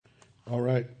All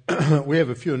right. We have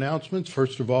a few announcements.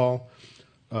 First of all,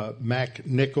 Mac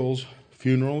Nichols'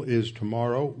 funeral is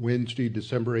tomorrow, Wednesday,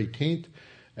 December 18th,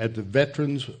 at the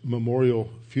Veterans Memorial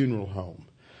Funeral Home,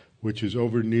 which is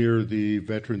over near the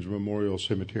Veterans Memorial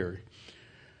Cemetery.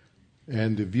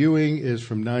 And the viewing is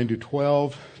from 9 to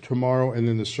 12 tomorrow, and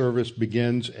then the service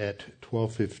begins at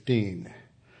 12:15.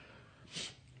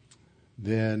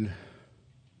 Then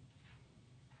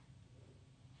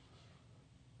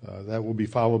that will be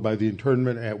followed by the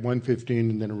internment at 1:15,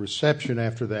 and then a reception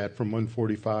after that from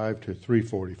 1:45 to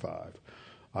 3:45.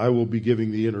 I will be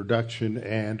giving the introduction,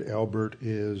 and Albert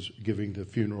is giving the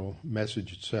funeral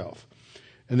message itself.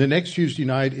 And the next Tuesday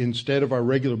night, instead of our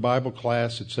regular Bible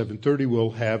class at 7:30,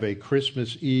 we'll have a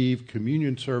Christmas Eve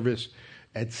communion service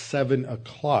at 7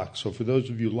 o'clock. So for those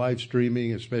of you live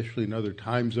streaming, especially in other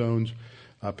time zones,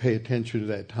 pay attention to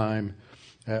that time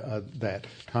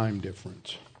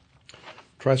difference.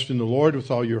 Trust in the Lord with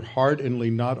all your heart and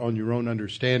lean not on your own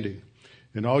understanding.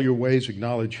 In all your ways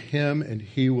acknowledge him, and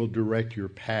he will direct your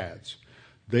paths.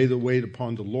 They that wait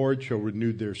upon the Lord shall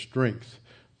renew their strength.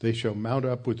 They shall mount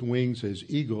up with wings as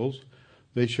eagles.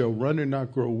 They shall run and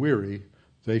not grow weary.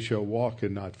 They shall walk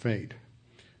and not faint.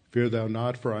 Fear thou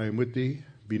not, for I am with thee.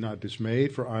 Be not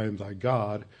dismayed, for I am thy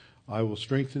God. I will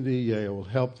strengthen thee, yea, I will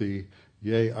help thee.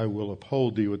 Yea, I will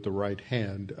uphold thee with the right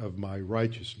hand of my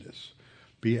righteousness.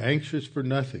 Be anxious for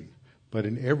nothing, but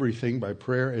in everything by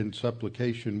prayer and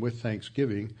supplication with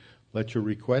thanksgiving, let your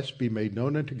requests be made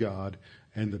known unto God,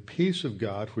 and the peace of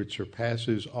God, which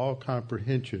surpasses all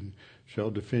comprehension,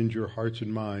 shall defend your hearts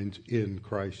and minds in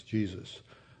Christ Jesus.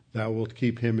 Thou wilt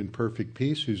keep him in perfect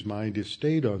peace, whose mind is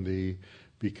stayed on thee,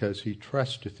 because he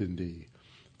trusteth in thee.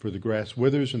 For the grass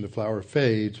withers and the flower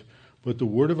fades, but the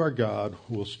word of our God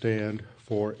will stand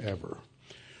forever.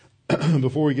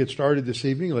 Before we get started this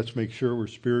evening, let's make sure we're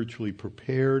spiritually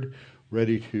prepared,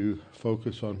 ready to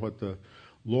focus on what the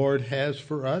Lord has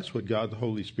for us, what God the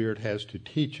Holy Spirit has to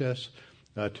teach us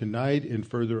tonight in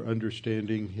further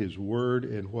understanding his word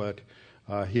and what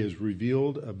he has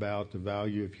revealed about the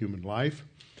value of human life.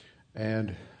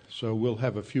 And so we'll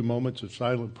have a few moments of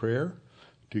silent prayer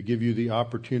to give you the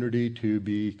opportunity to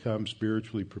become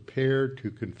spiritually prepared,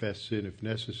 to confess sin if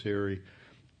necessary,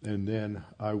 and then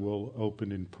I will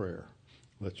open in prayer.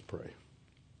 Let's pray.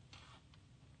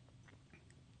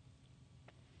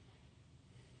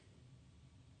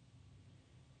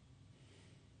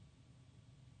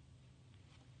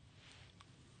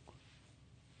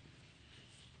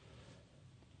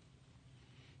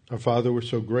 Our Father, we're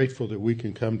so grateful that we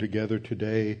can come together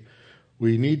today.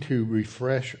 We need to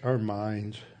refresh our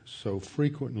minds so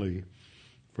frequently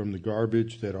from the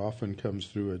garbage that often comes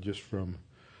through it, just from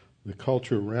the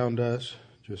culture around us,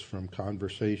 just from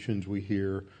conversations we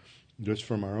hear, just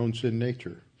from our own sin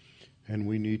nature. And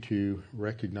we need to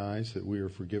recognize that we are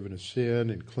forgiven of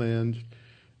sin and cleansed,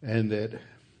 and that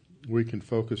we can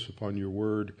focus upon your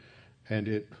word, and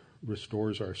it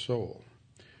restores our soul.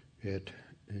 It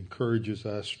encourages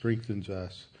us, strengthens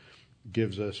us,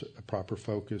 gives us a proper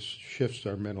focus, shifts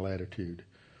our mental attitude.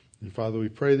 And Father, we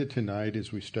pray that tonight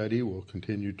as we study, we'll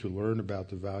continue to learn about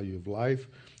the value of life,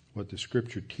 what the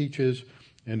Scripture teaches,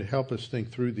 and to help us think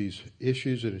through these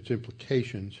issues and its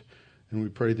implications. And we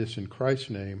pray this in Christ's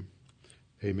name.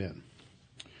 Amen.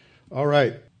 All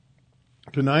right.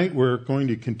 Tonight we're going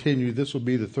to continue. This will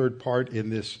be the third part in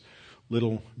this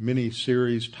little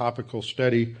mini-series topical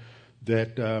study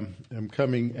that I'm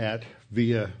coming at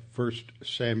via 1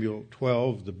 Samuel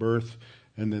 12, the birth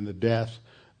and then the death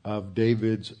of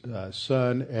David's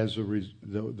son as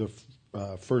the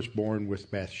firstborn with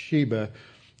Bathsheba,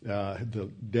 the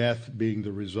death being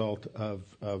the result of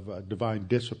divine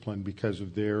discipline because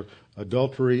of their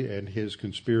adultery and his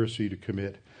conspiracy to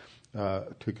commit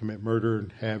murder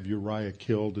and have Uriah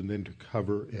killed and then to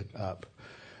cover it up.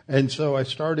 And so I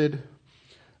started,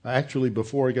 actually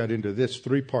before I got into this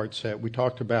three-part set, we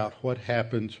talked about what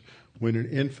happens when an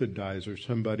infant dies or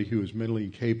somebody who is mentally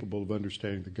incapable of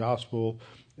understanding the gospel,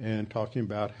 and talking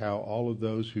about how all of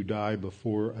those who die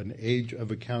before an age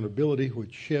of accountability,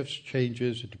 which shifts,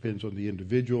 changes, it depends on the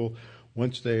individual.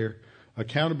 Once their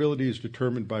accountability is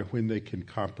determined by when they can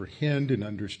comprehend and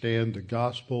understand the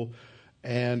gospel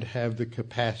and have the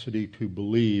capacity to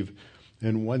believe.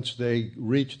 And once they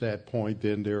reach that point,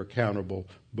 then they're accountable.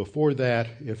 Before that,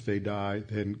 if they die,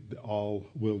 then all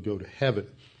will go to heaven.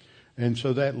 And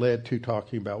so that led to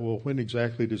talking about, well, when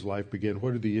exactly does life begin?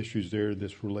 What are the issues there?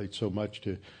 This relates so much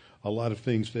to a lot of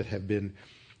things that have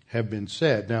been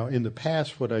said. Now, in the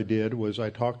past, what I did was I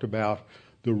talked about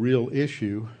the real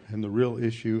issue, and the real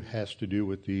issue has to do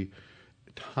with the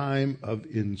time of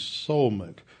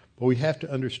ensoulment. But we have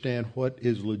to understand what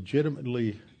is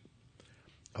legitimately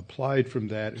applied from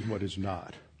that and what is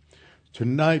not.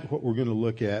 Tonight, what we're going to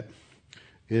look at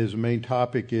is, the main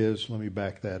topic is, let me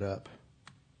back that up,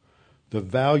 the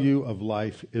value of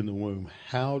life in the womb.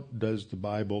 How does the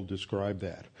Bible describe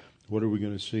that? What are we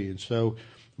going to see? And so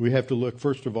we have to look,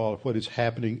 first of all, at what is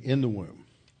happening in the womb.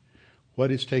 What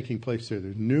is taking place there?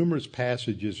 There are numerous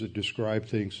passages that describe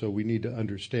things, so we need to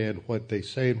understand what they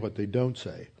say and what they don't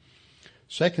say.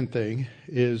 Second thing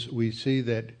is we see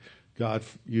that God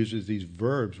uses these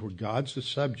verbs where God's the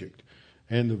subject,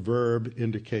 and the verb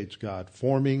indicates God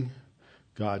forming,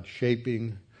 God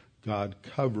shaping, God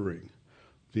covering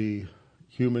the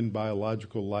human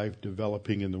biological life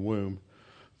developing in the womb.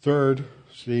 Third,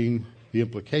 seeing the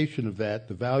implication of that,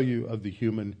 the value of the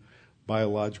human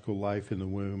biological life in the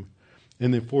womb.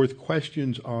 And then fourth,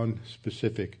 questions on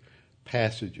specific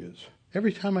passages.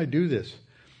 Every time I do this,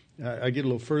 I get a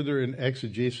little further in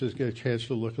exegesis, get a chance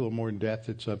to look a little more in depth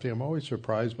at something. I'm always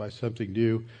surprised by something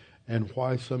new and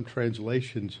why some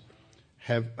translations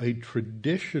have a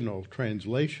traditional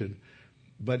translation,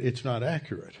 but it's not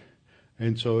accurate.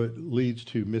 And so it leads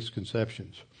to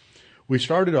misconceptions. We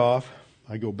started off,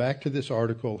 I go back to this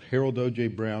article, Harold O.J.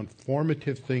 Brown,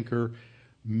 formative thinker,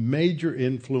 major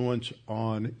influence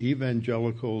on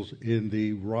evangelicals in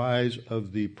the rise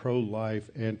of the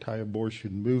pro-life,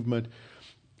 anti-abortion movement.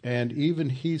 And even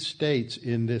he states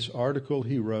in this article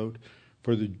he wrote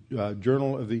for the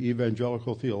Journal of the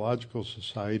Evangelical Theological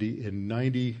Society in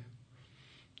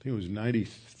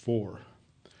 94.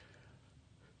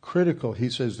 Critical, he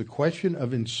says, the question of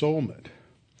ensoulment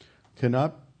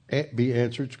cannot be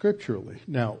answered scripturally.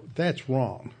 Now, that's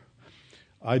wrong.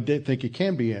 I did think it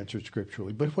can be answered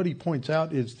scripturally. But what he points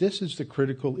out is this is the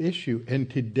critical issue. And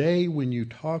today, when you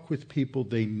talk with people,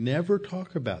 they never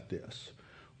talk about this.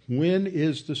 When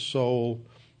is the soul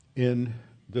in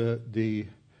the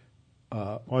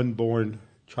unborn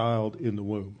child in the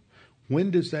womb? When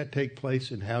does that take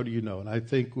place, and how do you know? And I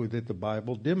think that the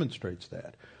Bible demonstrates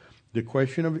that.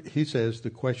 He says, the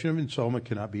question of ensoulment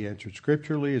cannot be answered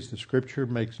scripturally, as the scripture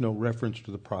makes no reference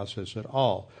to the process at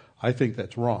all. I think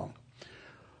that's wrong.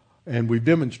 And we've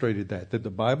demonstrated that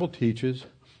the Bible teaches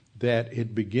that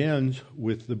it begins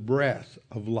with the breath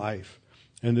of life.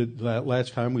 And that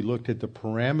last time we looked at the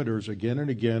parameters again and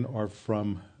again are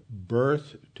from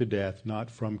birth to death, not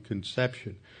from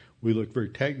conception. We looked very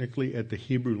technically at the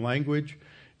Hebrew language.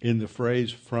 In the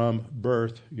phrase from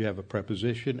birth, you have a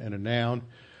preposition and a noun,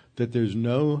 that there's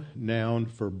no noun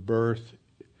for birth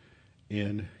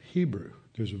in Hebrew.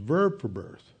 There's a verb for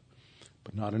birth,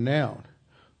 but not a noun.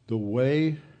 The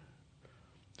way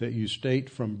that you state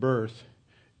from birth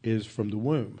is from the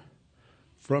womb.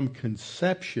 From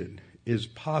conception is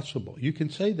possible. You can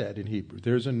say that in Hebrew.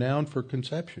 There's a noun for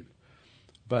conception,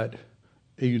 but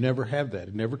you never have that.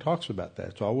 It never talks about that.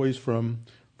 It's always from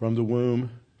the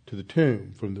womb to the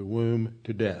tomb, from the womb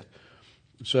to death.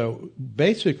 So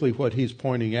basically what he's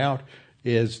pointing out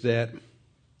is that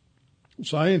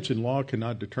science and law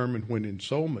cannot determine when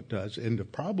ensoulment does. And the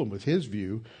problem with his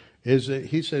view is that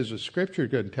he says the scripture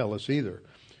doesn't tell us either.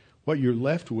 What you're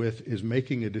left with is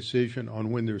making a decision on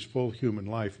when there's full human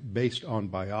life based on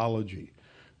biology.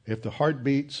 If the heart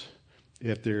beats,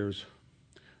 if there's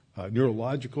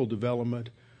neurological development,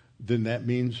 then that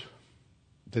means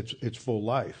that it's full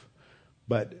life.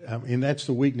 But and that's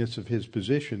the weakness of his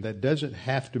position. That doesn't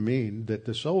have to mean that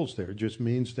the soul's there. It just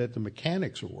means that the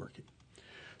mechanics are working.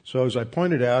 So as I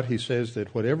pointed out, he says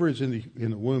that whatever is in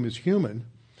the womb is human.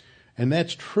 And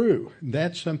that's true.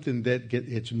 That's something that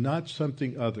it's not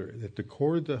something other. At the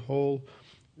core of the whole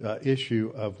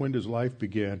issue of when does life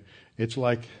begin, it's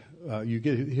like you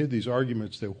hear these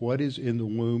arguments that what is in the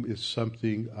womb is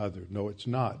something other. No, it's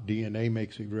not. DNA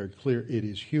makes it very clear. It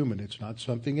is human. It's not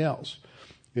something else.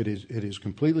 It is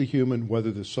completely human, whether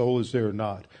the soul is there or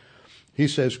not. He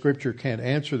says Scripture can't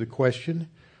answer the question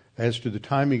as to the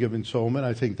timing of ensoulment.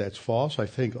 I think that's false. I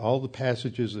think all the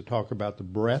passages that talk about the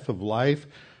breath of life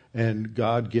and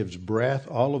God gives breath,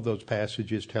 all of those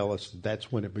passages tell us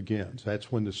that's when it begins.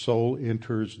 That's when the soul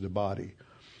enters the body.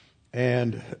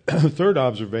 And the third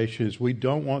observation is we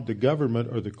don't want the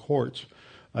government or the courts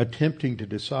attempting to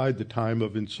decide the time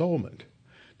of ensoulment.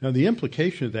 Now, the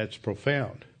implication of that's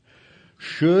profound.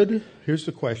 Here's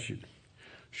the question,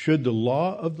 should the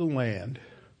law of the land,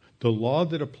 the law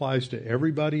that applies to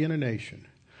everybody in a nation,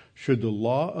 should the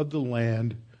law of the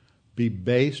land be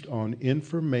based on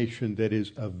information that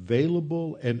is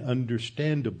available and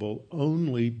understandable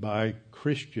only by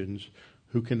Christians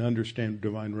who can understand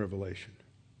divine revelation?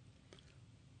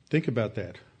 Think about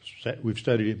that. We've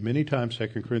studied it many times,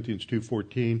 2 Corinthians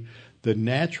 2:14. The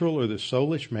natural or the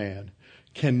soulish man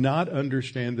cannot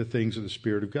understand the things of the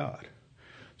Spirit of God.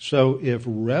 So if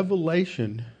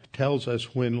Revelation tells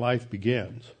us when life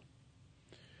begins,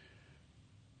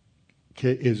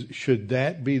 should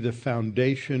that be the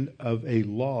foundation of a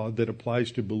law that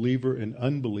applies to believer and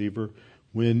unbeliever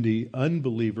when the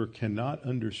unbeliever cannot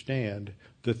understand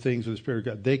the things of the Spirit of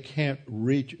God? They can't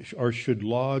reach, or should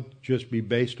law just be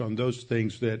based on those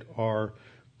things that are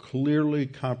clearly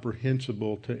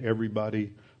comprehensible to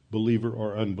everybody, believer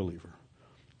or unbeliever?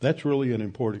 That's really an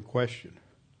important question.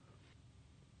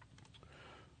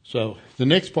 So the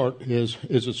next part is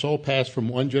the soul passed from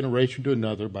one generation to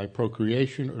another by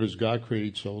procreation, or does God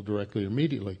create soul directly or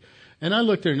immediately? And I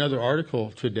looked at another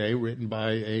article today written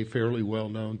by a fairly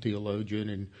well-known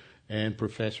theologian and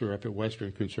professor up at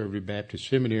Western Conservative Baptist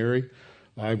Seminary.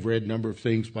 I've read a number of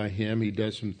things by him. He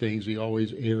does some things. He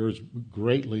always errs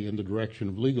greatly in the direction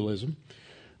of legalism.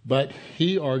 But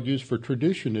he argues for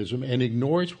traditionism and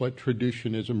ignores what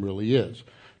traditionism really is.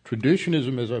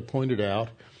 Traditionism, as I pointed out,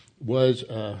 was,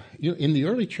 in the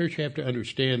early church, you have to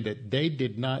understand that they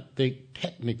did not think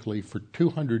technically for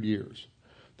 200 years.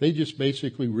 They just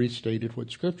basically restated what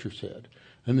Scripture said.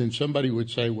 And then somebody would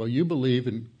say, well, you believe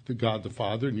in God the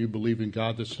Father, and you believe in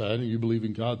God the Son, and you believe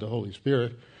in God the Holy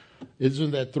Spirit. Isn't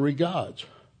that three gods?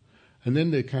 And then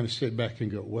they kind of sit back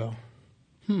and go, well,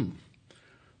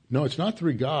 no, it's not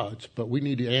three gods, but we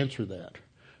need to answer that.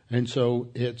 And so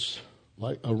it's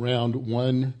like around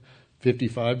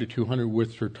 155 to 200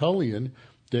 with Tertullian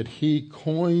that he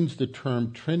coins the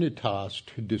term Trinitas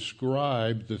to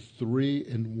describe the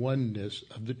three-in-oneness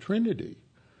of the Trinity.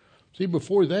 See,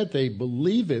 before that they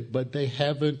believe it, but they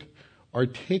haven't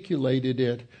articulated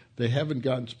it. They haven't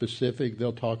gotten specific.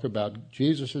 They'll talk about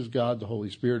Jesus is God, the Holy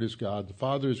Spirit is God, the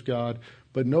Father is God,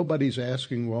 but nobody's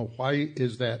asking, well, why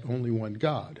is that only one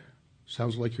God?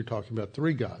 Sounds like you're talking about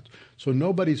three gods. So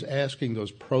nobody's asking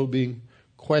those probing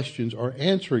questions or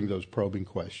answering those probing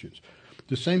questions.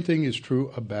 The same thing is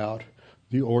true about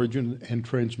the origin and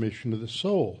transmission of the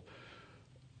soul.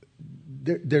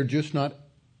 They're just not,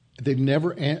 they've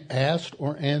never asked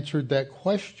or answered that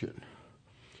question.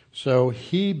 So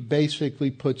he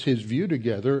basically puts his view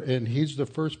together, and he's the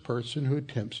first person who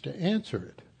attempts to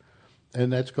answer it.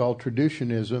 And that's called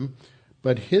traditionism.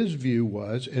 But his view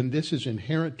was, and this is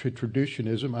inherent to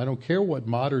traditionism, I don't care what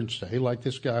moderns say, like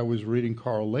this guy was reading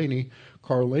Carl Laney.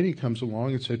 Carl Laney comes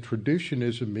along and said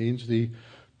traditionism means the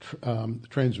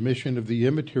transmission of the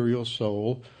immaterial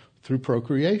soul through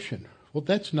procreation. Well,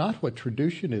 that's not what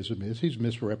traditionism is. He's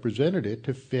misrepresented it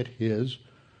to fit his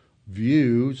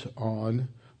views on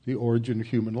the origin of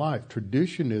human life.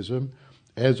 Traditionism,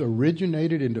 as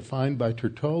originated and defined by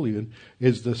Tertullian,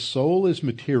 is the soul is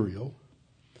material.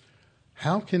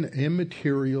 How can an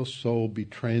immaterial soul be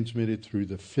transmitted through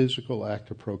the physical act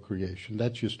of procreation?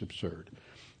 That's just absurd.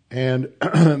 And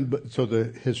so the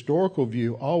historical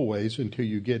view always, until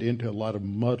you get into a lot of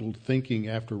muddled thinking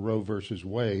after Roe versus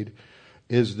Wade,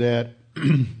 is that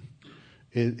you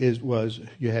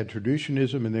had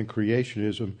traditionism and then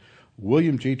creationism.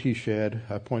 William G.T. Shedd,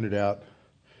 I pointed out,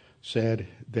 said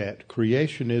that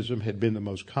creationism had been the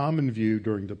most common view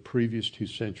during the previous 2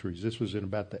 centuries. This was in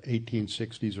about the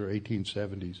 1860s or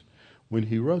 1870s when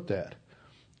he wrote that.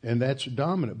 And that's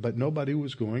dominant, but nobody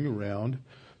was going around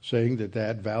saying that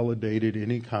that validated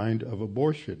any kind of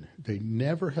abortion. They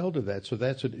never held to that, so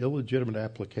that's an illegitimate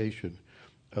application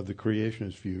of the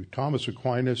creationist view. Thomas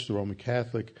Aquinas, the Roman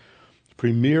Catholic,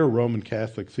 premier Roman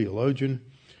Catholic theologian,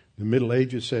 the Middle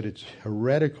Ages, said it's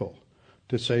heretical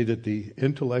to say that the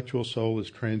intellectual soul is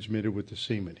transmitted with the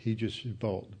semen. He just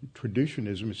involved.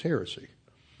 Traditionism is heresy.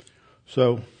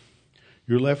 So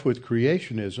you're left with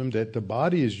creationism, that the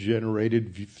body is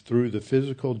generated through the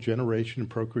physical generation and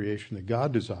procreation that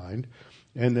God designed,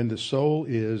 and then the soul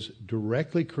is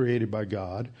directly created by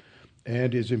God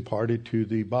and is imparted to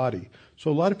the body. So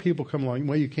a lot of people come along,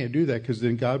 well, you can't do that because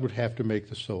then God would have to make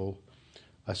the soul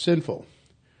sinful.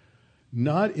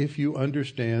 Not if you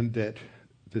understand that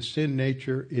the sin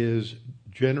nature is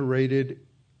generated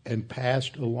and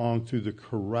passed along through the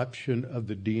corruption of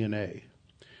the DNA.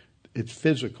 It's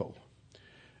physical.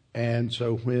 And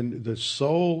so when the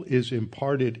soul is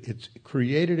imparted, it's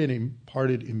created and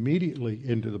imparted immediately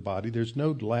into the body. There's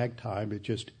no lag time. It's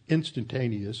just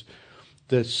instantaneous.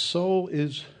 The soul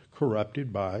is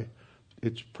corrupted by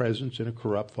its presence in a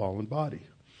corrupt, fallen body.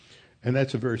 And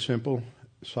that's a very simple,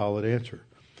 solid answer.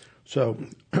 So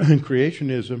in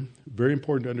creationism, very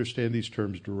important to understand these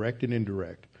terms, direct and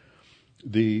indirect.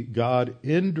 The God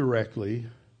indirectly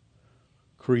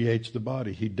creates the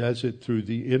body. He does it through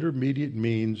the intermediate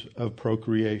means of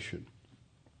procreation.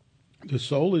 The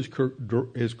soul is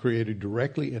created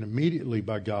directly and immediately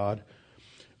by God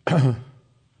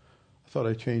thought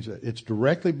I changed that. It's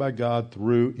directly by God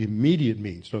through immediate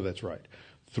means. No, that's right.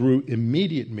 Through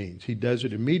immediate means. He does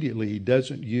it immediately. He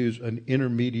doesn't use an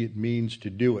intermediate means to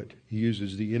do it. He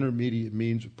uses the intermediate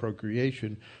means of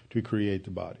procreation to create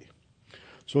the body.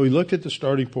 So we looked at the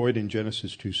starting point in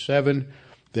Genesis 2:7,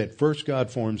 that first God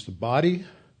forms the body,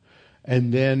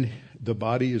 and then the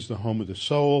body is the home of the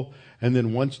soul, and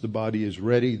then once the body is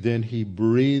ready, then he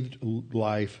breathed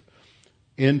life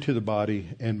into the body,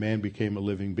 and man became a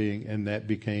living being, and that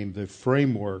became the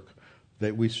framework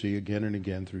that we see again and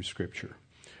again through Scripture.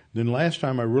 Then last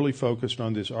time I really focused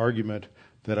on this argument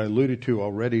that I alluded to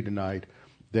already tonight,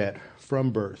 that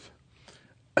from birth,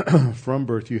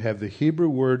 you have the Hebrew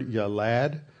word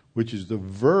yalad, which is the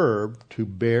verb to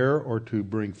bear or to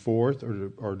bring forth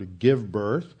or to give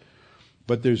birth,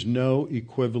 but there's no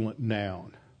equivalent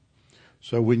noun.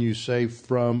 So when you say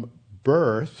from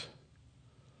birth,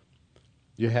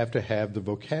 you have to have the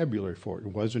vocabulary for it.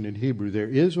 It wasn't in Hebrew. There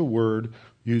is a word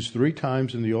used 3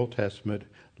 times in the Old Testament,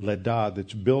 ledah,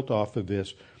 that's built off of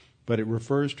this, but it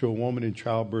refers to a woman in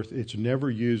childbirth. It's never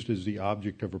used as the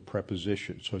object of a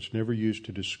preposition, so it's never used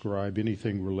to describe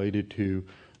anything related to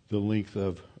the length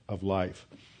of life.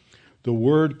 The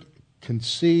word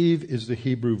conceive is the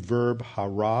Hebrew verb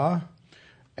hara,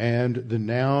 and the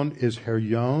noun is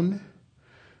heryon.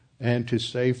 And to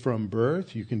say from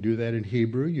birth, you can do that in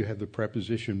Hebrew. You have the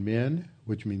preposition min,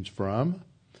 which means from.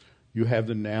 You have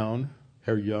the noun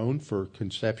heryon for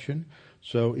conception.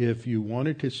 So if you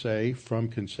wanted to say from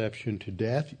conception to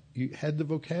death, you had the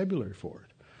vocabulary for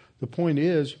it. The point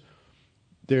is,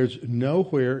 there's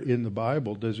nowhere in the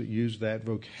Bible does it use that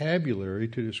vocabulary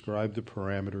to describe the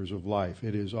parameters of life.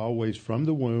 It is always from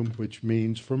the womb, which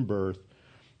means from birth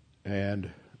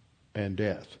and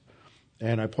death.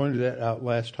 And I pointed that out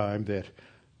last time, that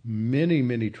many,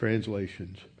 many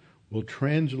translations will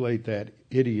translate that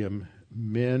idiom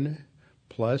min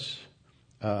plus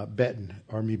beton,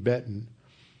 army beton,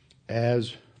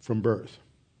 as from birth.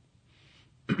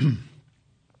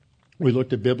 We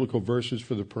looked at biblical verses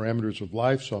for the parameters of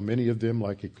life, saw many of them,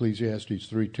 like Ecclesiastes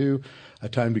 3:2, a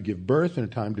time to give birth and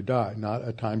a time to die, not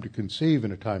a time to conceive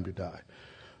and a time to die.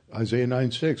 Isaiah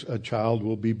 9:6, a child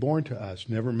will be born to us,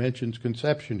 never mentions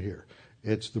conception here.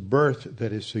 It's the birth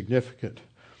that is significant.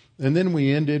 And then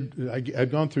we ended,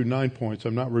 I've gone through 9 points.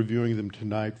 I'm not reviewing them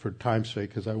tonight for time's sake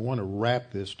because I want to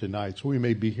wrap this tonight. So we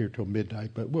may be here till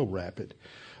midnight, but we'll wrap it.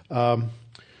 The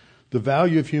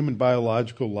value of human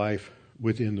biological life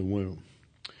within the womb.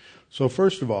 So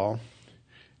first of all,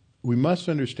 we must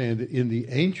understand that in the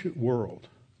ancient world,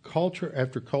 culture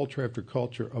after culture after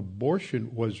culture,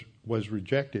 abortion was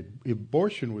rejected.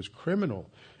 Abortion was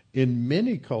criminal in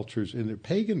many cultures, in the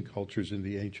pagan cultures in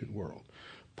the ancient world.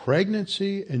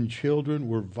 Pregnancy and children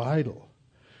were vital.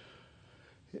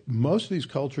 Most of these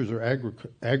cultures are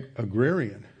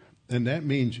agrarian, and that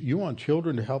means you want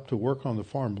children to help to work on the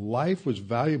farm. Life was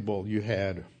valuable. You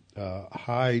had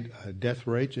high death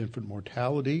rates, infant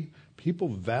mortality. People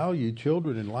value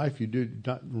children in life. You do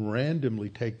not randomly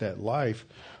take that life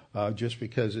just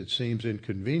because it seems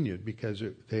inconvenient, because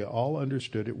they all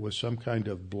understood it was some kind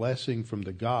of blessing from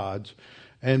the gods.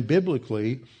 And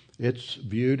biblically, it's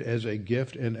viewed as a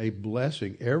gift and a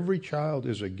blessing. Every child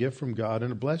is a gift from God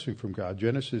and a blessing from God.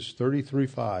 Genesis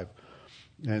 33:5.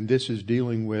 And this is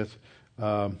dealing with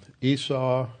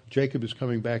Esau. Jacob is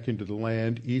coming back into the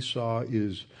land. Esau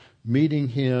is meeting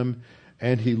him,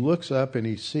 and he looks up and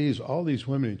he sees all these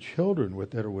women and children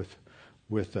that are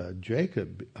with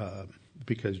Jacob,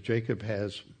 because Jacob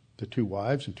has the 2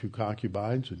 wives and 2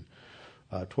 concubines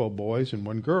and 12 boys and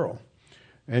 1 girl.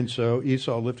 And so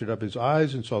Esau lifted up his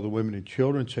eyes and saw the women and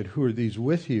children, said, "Who are these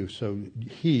with you?" So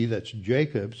he, that's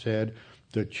Jacob, said,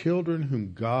 "The children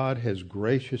whom God has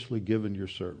graciously given your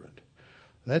servant."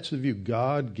 That's the view.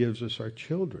 God gives us our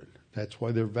children. That's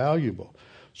why they're valuable.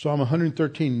 Psalm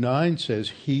 113:9 says,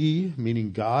 "He,"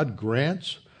 meaning God,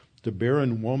 "grants the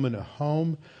barren woman a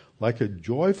home like a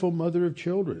joyful mother of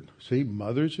children." See,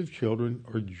 mothers of children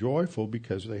are joyful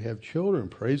because they have children.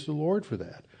 Praise the Lord for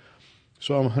that.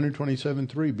 Psalm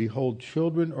 127:3, "Behold,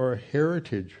 children are a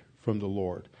heritage from the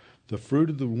Lord. The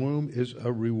fruit of the womb is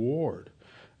a reward.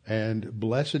 And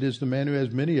blessed is the man who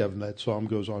has many of them," that psalm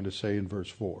goes on to say in verse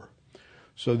 4.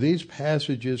 So these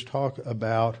passages talk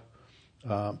about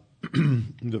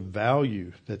the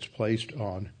value that's placed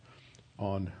on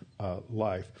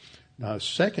life. Now, a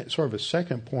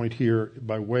second point here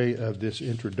by way of this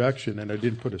introduction, and I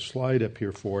didn't put a slide up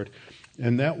here for it,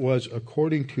 and that was,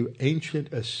 according to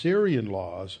ancient Assyrian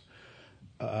laws,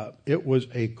 it was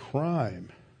a crime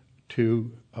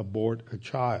to abort a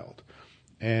child.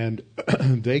 And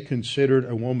they considered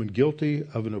a woman guilty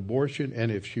of an abortion,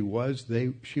 and if she was,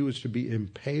 she was to be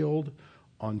impaled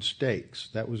on stakes.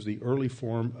 That was the early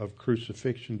form of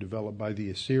crucifixion developed by the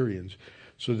Assyrians.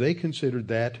 So they considered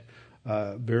that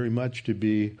very much to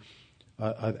be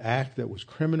an act that was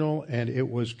criminal, and it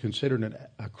was considered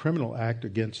a criminal act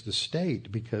against the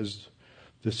state, because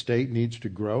the state needs to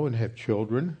grow and have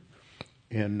children,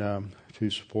 and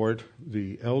to support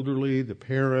the elderly, the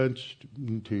parents,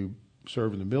 to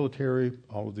serve in the military,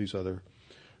 all of these other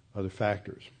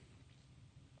factors.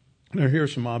 Now, here are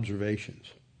some observations.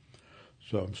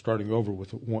 So I'm starting over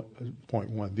with point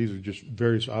one. These are just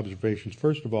various observations.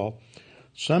 First of all,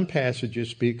 some passages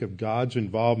speak of God's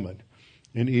involvement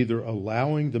in either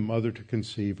allowing the mother to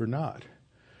conceive or not.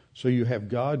 So you have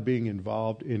God being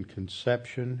involved in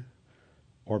conception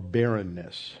or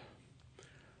barrenness.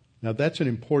 Now, that's an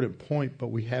important point, but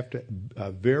we have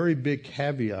a very big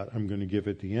caveat I'm going to give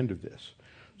at the end of this.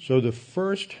 So the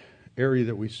first area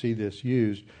that we see this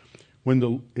used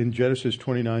in Genesis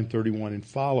 29:31 and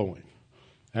following.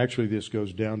 Actually, this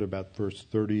goes down to about verse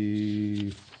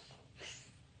 35,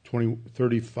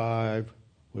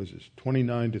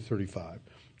 29 to 35,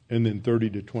 and then 30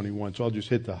 to 21. So I'll just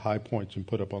hit the high points and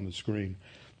put up on the screen.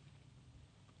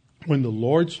 When the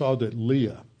Lord saw that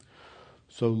Leah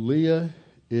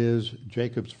is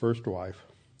Jacob's first wife.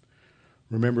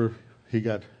 Remember, he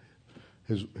got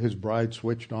his bride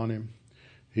switched on him.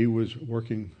 He was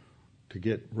working to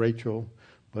get Rachel,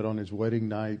 but on his wedding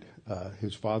night,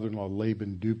 his father-in-law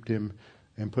Laban duped him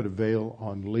and put a veil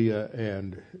on Leah,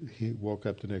 and he woke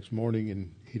up the next morning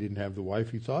and he didn't have the wife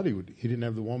he thought he would. He didn't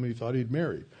have the woman he thought he'd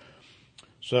married.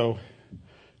 So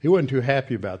he wasn't too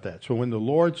happy about that. So when the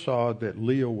Lord saw that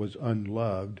Leah was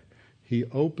unloved, he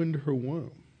opened her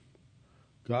womb.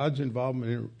 God's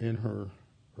involvement in her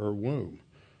womb.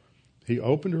 He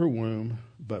opened her womb,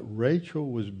 but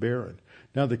Rachel was barren.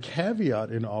 Now, the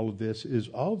caveat in all of this is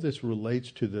all of this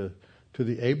relates to the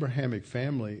Abrahamic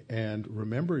family. And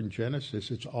remember, in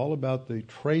Genesis, it's all about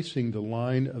tracing the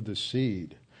line of the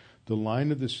seed. The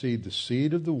line of the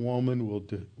seed of the woman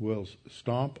will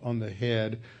stomp on the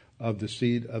head of the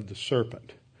seed of the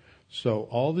serpent. So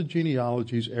all the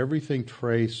genealogies, everything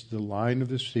traced the line of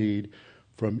the seed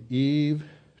from Eve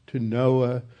to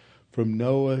Noah, from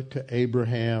Noah to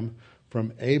Abraham,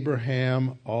 from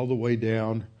Abraham all the way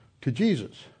down to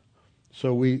Jesus.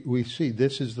 So we see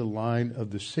this is the line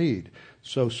of the seed.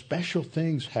 So special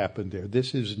things happen there.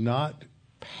 This is not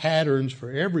patterns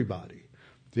for everybody.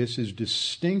 This is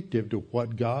distinctive to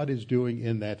what God is doing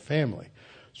in that family.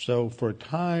 So for a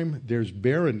time, there's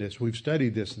barrenness. We've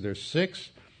studied this. There's 6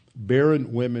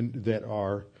 barren women that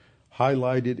are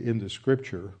highlighted in the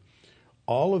Scripture,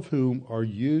 all of whom are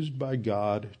used by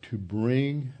God to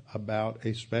bring about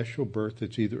a special birth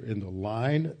that's either in the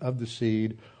line of the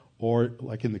seed, or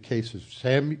like in the case of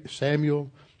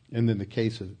Samuel, and then the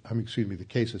case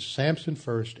of Samson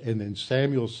first, and then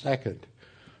Samuel second.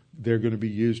 They're going to be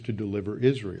used to deliver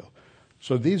Israel.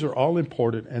 So these are all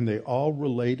important, and they all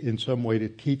relate in some way to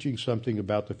teaching something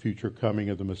about the future coming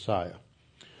of the Messiah.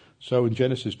 So in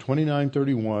Genesis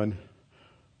 29:31,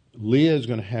 Leah is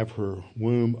going to have her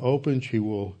womb open. She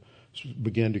will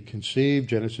begin to conceive.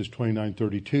 Genesis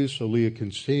 29:32, so Leah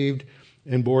conceived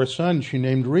and bore a son. She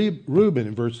named Reuben.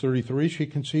 In verse 33, she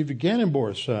conceived again and bore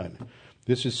a son.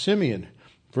 This is Simeon.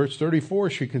 Verse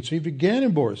 34, she conceived again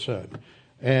and bore a son.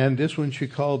 And this one she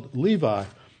called Levi.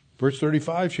 Verse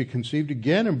 35, she conceived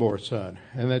again and bore a son.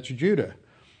 And that's Judah.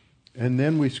 And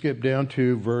then we skip down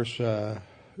to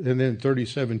and then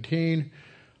 30:17,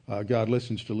 God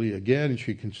listens to Leah again, and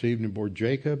she conceived and bore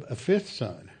Jacob a 5th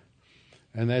son.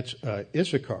 And that's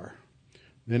Issachar.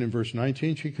 Then in verse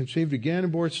 19, she conceived again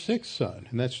and bore a 6th son,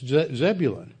 and that's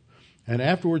Zebulun. And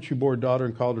afterwards she bore a daughter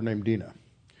and called her name Dinah.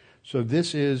 So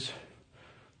this is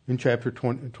in chapter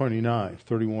 29,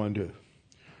 31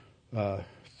 to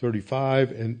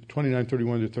 35, and 29,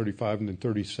 31 to 35, and then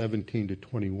 30, 17 to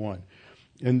 21.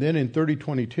 And then in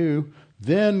 30:22,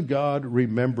 then God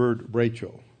remembered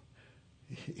Rachel.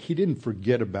 He didn't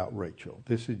forget about Rachel.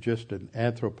 This is just an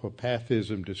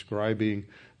anthropopathism describing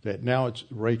that now it's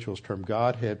Rachel's term.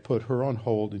 God had put her on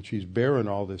hold, and she's barren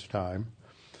all this time.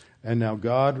 And now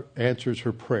God answers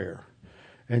her prayer.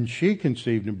 And she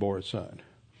conceived and bore a son.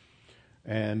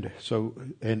 And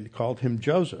called him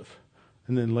Joseph.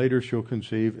 And then later she'll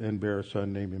conceive and bear a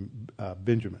son named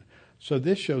Benjamin. So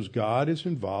this shows God is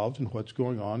involved in what's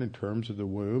going on in terms of the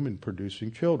womb and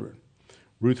producing children.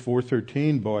 Ruth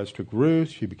 4:13, Boaz took Ruth,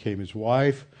 she became his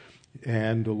wife,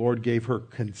 and the Lord gave her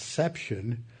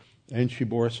conception, and she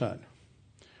bore a son.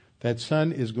 That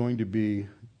son is going to be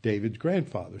David's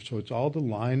grandfather, so it's all the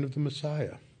line of the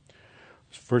Messiah.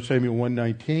 1 Samuel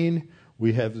 1:19,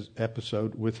 we have this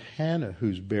episode with Hannah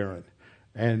who's barren.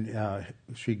 And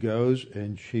she goes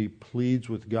and she pleads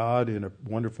with God in a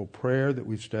wonderful prayer that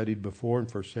we've studied before in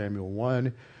 1 Samuel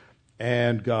 1.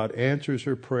 And God answers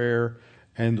her prayer,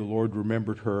 and the Lord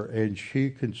remembered her, and she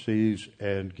conceives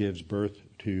and gives birth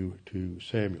to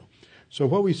Samuel. So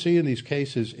what we see in these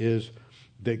cases is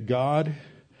that God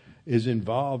is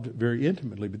involved very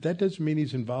intimately, but that doesn't mean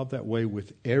he's involved that way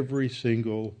with every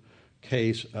single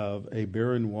case of a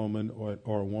barren woman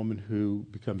or a woman who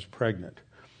becomes pregnant.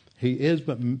 He is,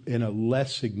 but in a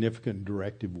less significant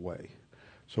directive way.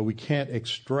 So we can't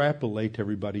extrapolate to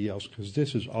everybody else, because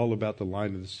this is all about the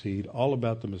line of the seed, all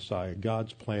about the Messiah,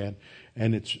 God's plan,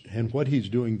 and what he's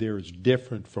doing there is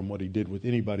different from what he did with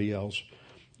anybody else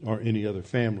or any other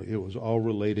family. It was all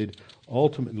related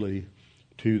ultimately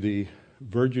to the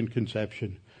virgin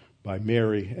conception by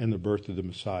Mary and the birth of the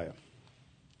Messiah.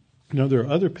 Now, there are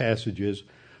other passages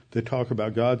that talk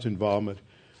about God's involvement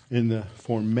in the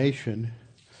formation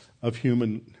of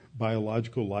human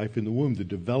biological life in the womb, the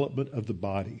development of the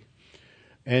body.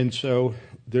 And so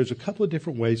there's a couple of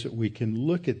different ways that we can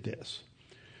look at this.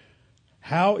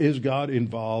 How is God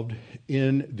involved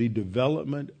in the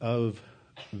development of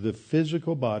the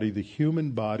physical body, the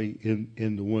human body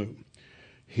in the womb?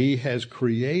 He has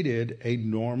created a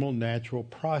normal, natural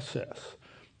process.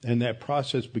 And that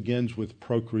process begins with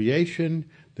procreation,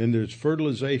 then there's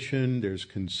fertilization, there's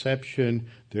conception,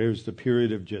 there's the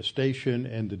period of gestation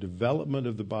and the development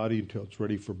of the body until it's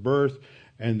ready for birth,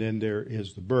 and then there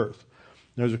is the birth.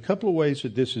 There's a couple of ways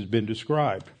that this has been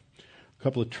described, a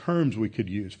couple of terms we could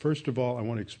use. First of all, I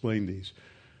want to explain these.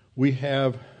 We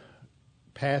have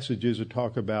passages that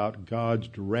talk about God's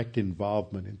direct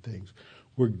involvement in things,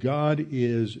 where God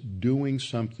is doing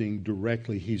something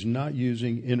directly. He's not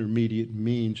using intermediate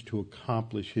means to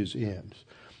accomplish his ends.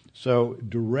 So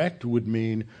direct would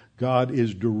mean God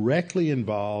is directly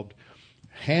involved,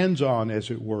 hands-on as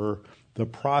it were, the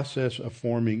process of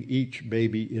forming each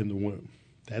baby in the womb.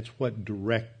 That's what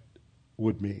direct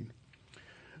would mean.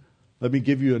 Let me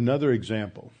give you another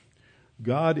example.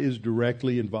 God is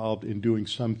directly involved in doing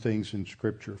some things in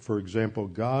Scripture. For example,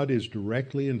 God is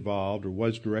directly involved, or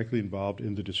was directly involved,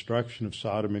 in the destruction of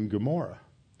Sodom and Gomorrah.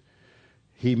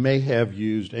 He may have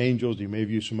used angels, he may have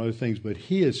used some other things, but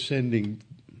he is sending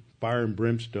fire and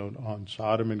brimstone on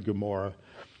Sodom and Gomorrah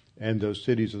and those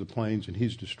cities of the plains, and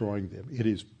he's destroying them. It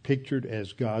is pictured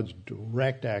as God's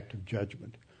direct act of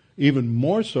judgment. Even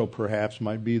more so, perhaps,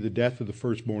 might be the death of the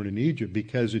firstborn in Egypt,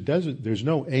 because there's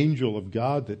no angel of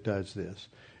God that does this.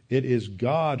 It is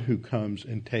God who comes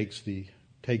and takes the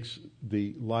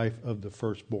life of the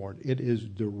firstborn. It is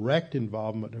direct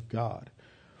involvement of God.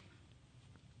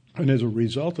 And as a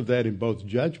result of that, in both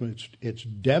judgments, it's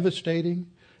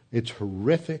devastating, it's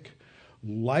horrific,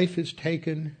 life is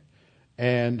taken,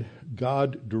 and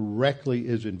God directly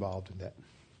is involved in that.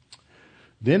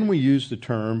 Then we use the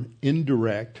term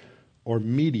indirect or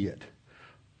mediate.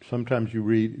 Sometimes you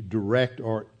read direct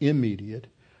or immediate.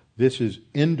 This is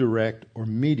indirect or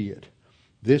mediate.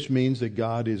 This means that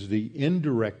God is the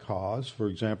indirect cause, for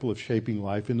example, of shaping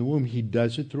life in the womb. He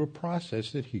does it through a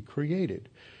process that he created.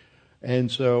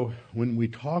 And so when we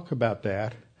talk about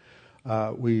that,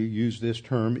 we use this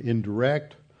term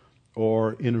indirect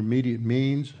or intermediate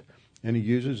means, and he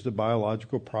uses the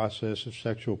biological process of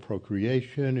sexual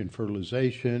procreation and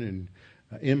fertilization and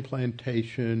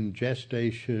implantation,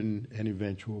 gestation, and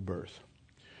eventual birth.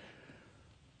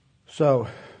 So,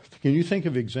 can you think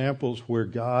of examples where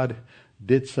God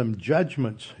did some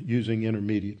judgments using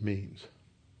intermediate means?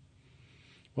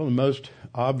 Well, the most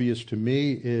obvious to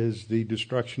me is the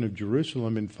destruction of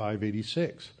Jerusalem in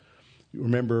 586. You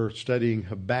remember studying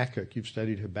Habakkuk. You've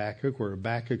studied Habakkuk, where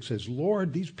Habakkuk says,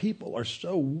 Lord, these people are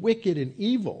so wicked and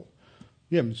evil.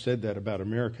 You haven't said that about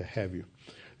America, have you?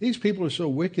 These people are so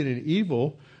wicked and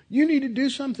evil, you need to do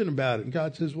something about it. And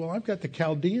God says, well, I've got the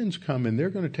Chaldeans coming. They're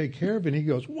going to take care of it. And he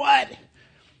goes, what?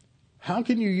 How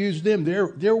can you use them?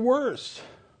 They're worse.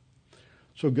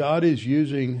 So God is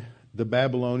using the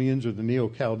Babylonians or the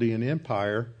Neo-Chaldean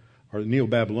Empire, or the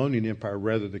Neo-Babylonian Empire,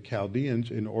 rather, the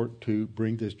Chaldeans, in order to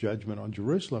bring this judgment on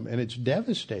Jerusalem. And it's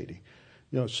devastating.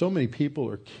 You know, so many people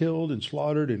are killed and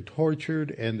slaughtered and tortured,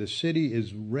 and the city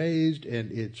is razed, and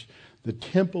the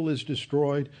temple is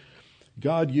destroyed.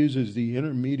 God uses the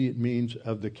intermediate means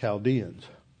of the Chaldeans.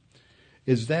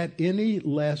 Is that any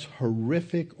less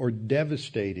horrific or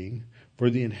devastating for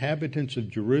the inhabitants of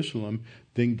Jerusalem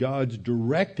than God's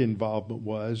direct involvement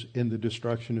was in the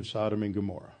destruction of Sodom and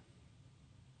Gomorrah?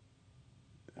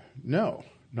 No,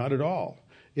 not at all.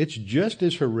 It's just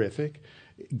as horrific.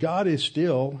 God is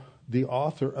still the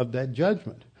author of that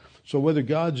judgment. So whether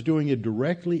God's doing it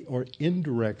directly or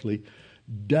indirectly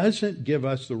doesn't give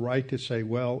us the right to say,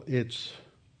 well, it's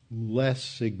less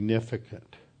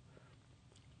significant.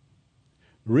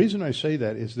 The reason I say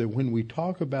that is that when we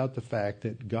talk about the fact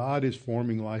that God is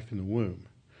forming life in the womb,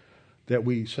 that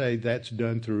we say that's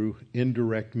done through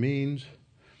indirect means,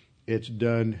 it's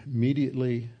done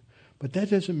immediately, but that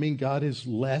doesn't mean God is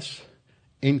less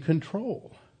in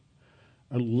control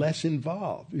or less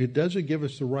involved. It doesn't give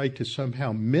us the right to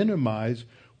somehow minimize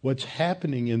what's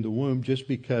happening in the womb just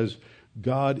because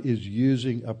God is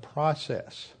using a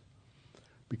process.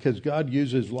 Because God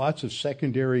uses lots of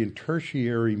secondary and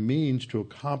tertiary means to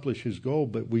accomplish his goal,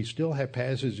 but we still have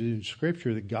passages in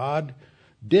Scripture that God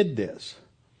did this,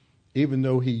 even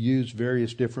though he used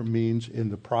various different means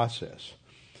in the process.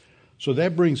 So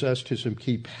that brings us to some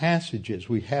key passages.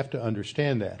 We have to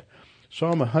understand that.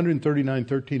 Psalm 139,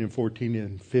 13 and 14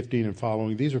 and 15 and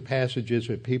following, these are passages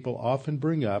that people often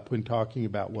bring up when talking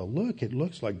about, well, look, it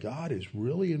looks like God is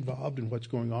really involved in what's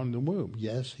going on in the womb.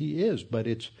 Yes, he is, but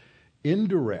it's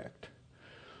indirect.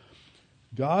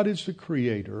 God is the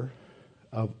creator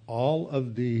of all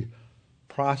of the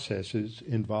processes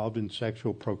involved in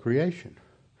sexual procreation.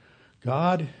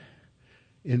 God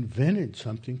invented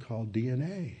something called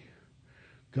DNA.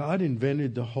 God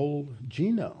invented the whole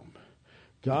genome.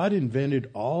 God invented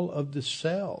all of the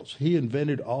cells. He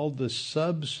invented all the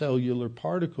subcellular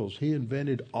particles. He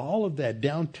invented all of that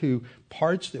down to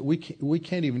parts that we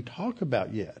can't even talk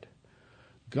about yet.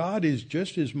 God is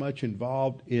just as much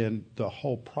involved in the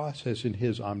whole process in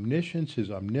his omniscience,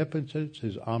 his omnipotence,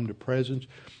 his omnipresence.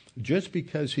 Just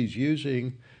because he's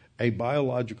using a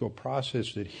biological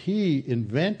process that he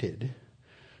invented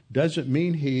doesn't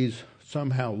mean he's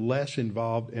somehow less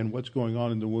involved and what's going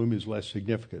on in the womb is less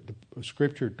significant. The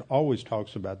Scripture always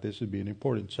talks about this as being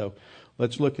important. So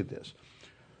let's look at this.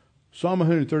 Psalm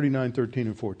 139, 13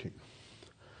 and 14.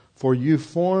 For you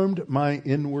formed my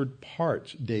inward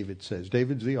parts, David says.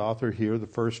 David's the author here. The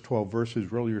first 12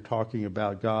 verses really are talking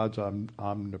about God's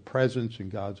omnipresence and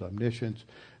God's omniscience.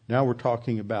 Now we're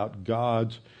talking about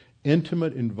God's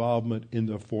intimate involvement in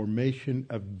the formation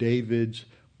of David's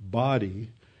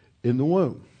body in the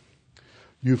womb.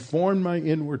 You formed my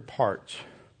inward parts.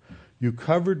 You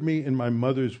covered me in my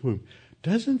mother's womb.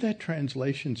 Doesn't that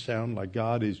translation sound like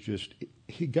God is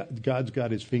God's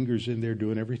got his fingers in there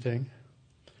doing everything?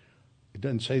 It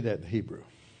doesn't say that in Hebrew.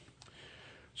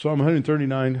 Psalm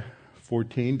 139,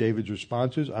 14, David's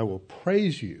response is, I will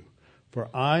praise you, for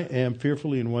I am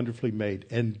fearfully and wonderfully made.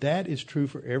 And that is true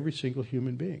for every single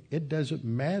human being. It doesn't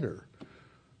matter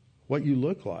what you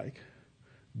look like.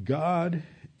 God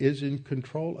is in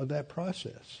control of that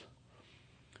process.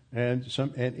 And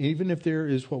even if there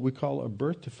is what we call a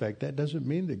birth defect, that doesn't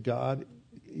mean that God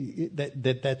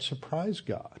that surprised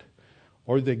God,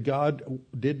 or that God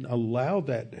didn't allow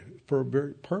that for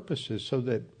purposes so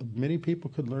that many people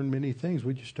could learn many things.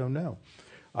 We just don't know.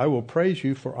 I will praise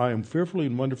you, for I am fearfully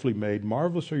and wonderfully made.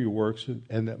 Marvelous are your works,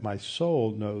 and that my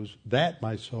soul knows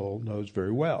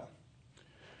very well.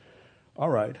 All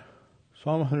right.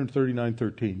 Psalm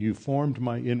 139:13. You formed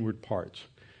my inward parts.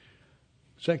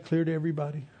 Is that clear to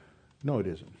everybody? No, it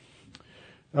isn't.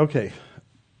 Okay.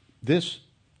 This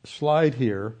slide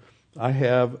here, I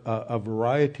have a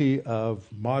variety of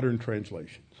modern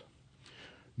translations.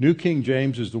 New King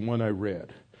James is the one I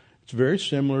read. It's very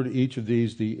similar to each of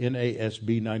these. The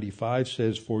NASB 95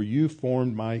 says, for you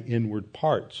formed my inward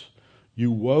parts.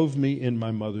 You wove me in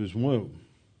my mother's womb.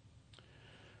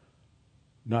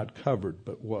 Not covered,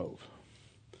 but wove.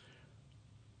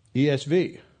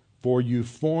 ESV, for you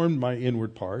formed my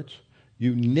inward parts.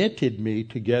 You knitted me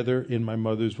together in my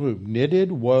mother's womb.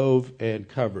 Knitted, wove, and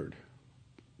covered.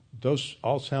 Those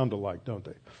all sound alike, don't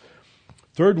they?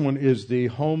 Third one is the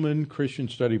Holman Christian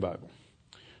Study Bible.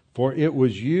 For it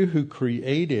was you who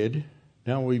created,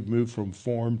 now we've moved from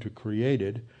formed to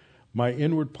created, my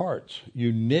inward parts.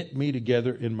 You knit me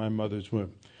together in my mother's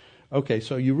womb. Okay,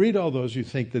 so you read all those, you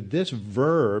think that this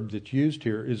verb that's used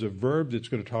here is a verb that's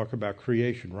going to talk about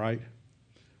creation, right?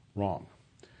 Wrong.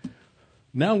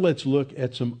 Now let's look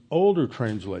at some older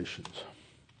translations.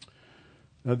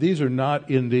 Now these are not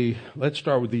in the, let's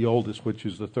start with the oldest, which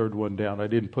is the third one down. I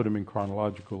didn't put them in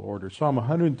chronological order. Psalm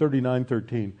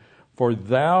 139:13. For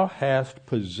thou hast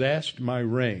possessed my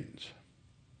reins.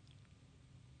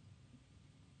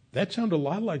 That sounds a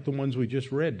lot like the ones we just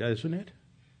read, doesn't it?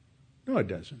 No, it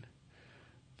doesn't.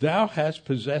 Thou hast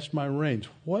possessed my reins.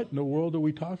 What in the world are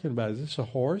we talking about? Is this a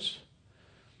horse?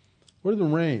 What are the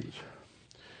reins?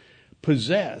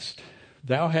 Possessed.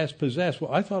 Thou hast possessed.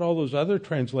 Well, I thought all those other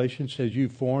translations says you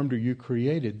formed or you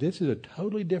created. This is a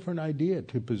totally different idea,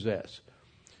 to possess.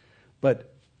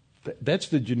 But That's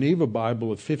the Geneva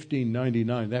Bible of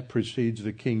 1599. That precedes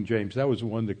the King James. That was the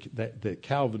one that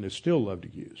Calvinists still love to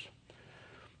use,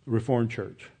 the Reformed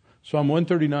Church. Psalm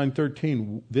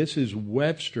 139:13, this is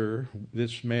Webster,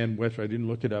 this man Webster, I didn't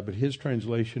look it up, but his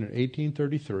translation in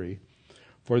 1833,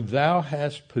 for thou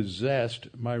hast possessed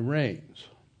my reins.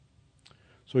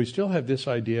 So we still have this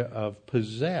idea of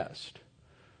possessed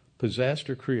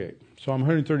or create. Psalm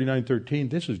 139:13,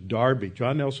 this is Darby,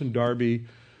 John Nelson Darby,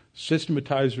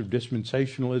 systematizer of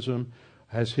dispensationalism,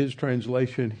 has his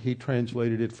translation. He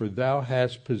translated it, for thou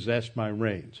hast possessed my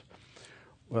reins.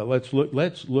 Well, let's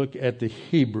look at the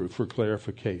Hebrew for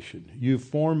clarification. You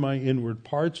form my inward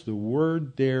parts. The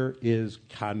word there is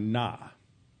kana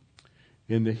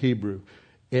in the Hebrew.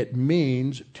 It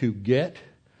means to get,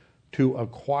 to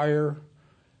acquire,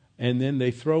 and then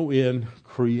they throw in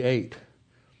create.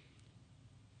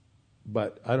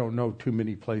 But I don't know too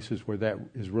many places where that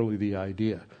is really the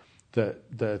idea.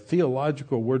 The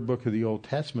Theological Word Book of the Old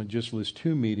Testament just lists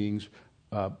two meanings.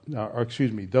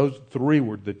 Those three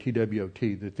were the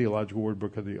TWOT, the Theological Word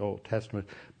Book of the Old Testament.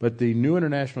 But the New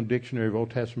International Dictionary of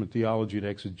Old Testament Theology and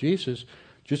Exegesis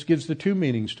just gives the two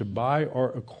meanings, to buy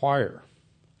or acquire.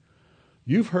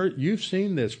 You've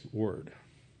seen this word.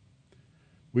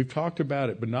 We've talked about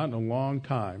it, but not in a long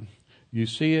time. You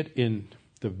see it in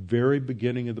the very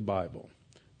beginning of the Bible,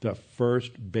 the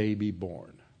first baby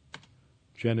born,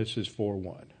 Genesis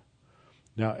 4:1.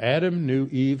 Now Adam knew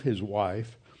Eve, his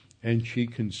wife, and she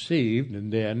conceived,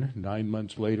 and then 9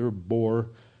 months later bore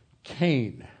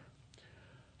Cain.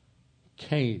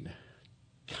 Cain.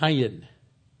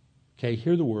 Okay,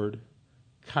 hear the word,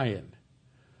 Cain.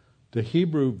 The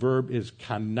Hebrew verb is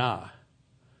kana.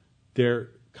 They're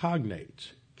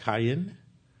cognates. Cain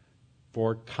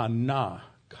for kana.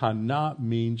 Kana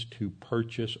means to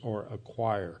purchase or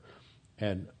acquire.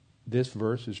 And this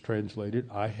verse is translated,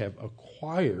 I have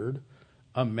acquired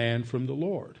a man from the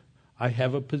Lord. I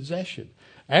have a possession.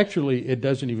 Actually, it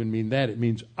doesn't even mean that. It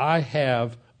means I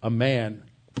have a man,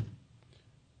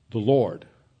 the Lord.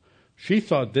 She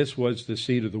thought this was the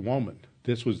seed of the woman.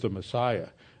 This was the Messiah,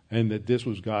 and that this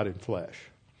was God in flesh.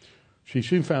 She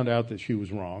soon found out that she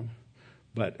was wrong,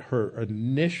 but her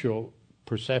initial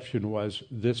perception was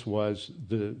this was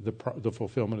the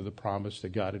fulfillment of the promise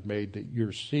that God had made, that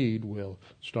your seed will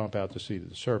stomp out the seed of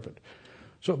the serpent.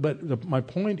 So, but my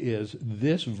point is,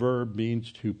 this verb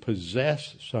means to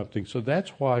possess something. So that's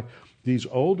why these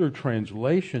older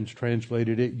translations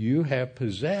translated it, you have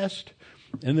possessed,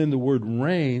 and then the word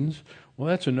reins, well,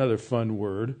 that's another fun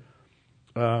word.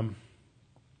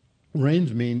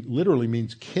 Reins literally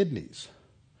means kidneys.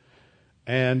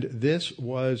 And this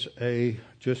was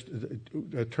just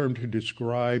a term to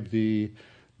describe the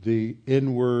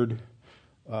inward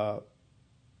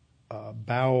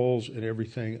bowels and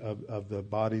everything of the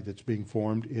body that's being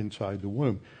formed inside the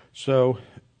womb. So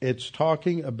it's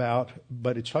talking about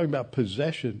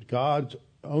possession, God's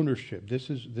ownership. This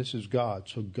is God.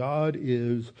 So God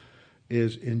it's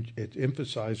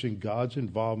emphasizing God's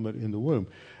involvement in the womb.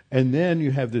 And then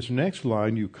you have this next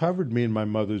line, you covered me in my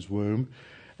mother's womb,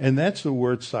 and that's the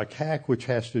word sakak, which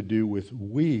has to do with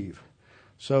weave.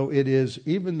 So it is,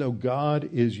 even though God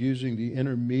is using the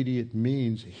intermediate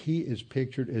means, he is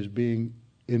pictured as being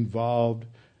involved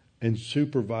and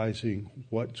supervising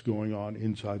what's going on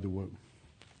inside the womb.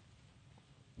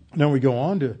 Now we go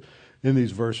on to, in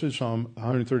these verses, Psalm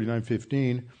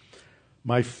 139:15,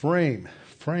 my frame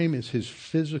is his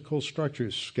physical structure,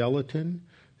 his skeleton,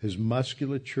 his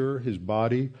musculature, his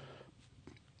body.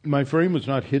 My frame was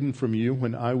not hidden from you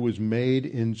when I was made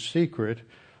in secret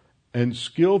and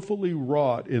skillfully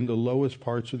wrought in the lowest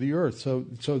parts of the earth. So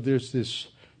there's this,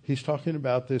 he's talking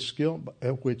about this skill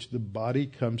at which the body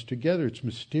comes together. It's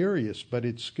mysterious, but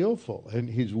it's skillful, and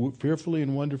he's fearfully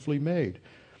and wonderfully made.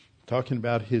 Talking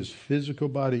about his physical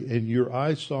body, and your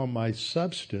eyes saw my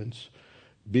substance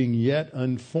being yet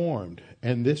unformed.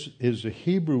 And this is a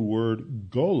Hebrew word,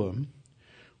 golem,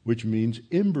 which means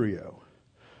embryo.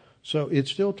 So it's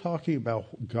still talking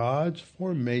about God's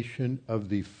formation of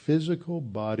the physical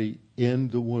body in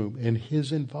the womb and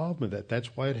his involvement in that.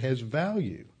 That's why it has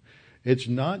value. It's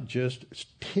not just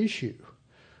tissue.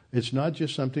 It's not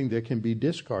just something that can be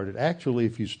discarded. Actually,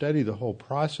 if you study the whole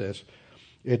process,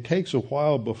 it takes a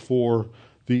while before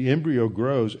the embryo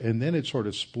grows, and then it sort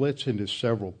of splits into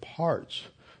several parts.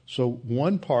 So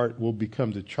one part will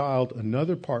become the child,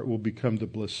 another part will become the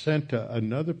placenta,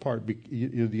 another part,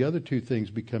 the other two things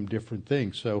become different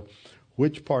things. So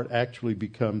which part actually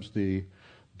becomes the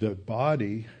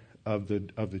body of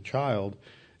the child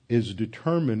is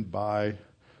determined by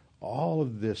all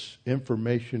of this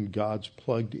information God's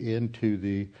plugged into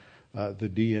the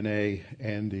DNA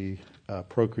and the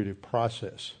procreative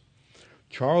process.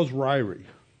 Charles Ryrie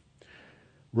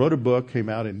wrote a book, came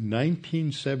out in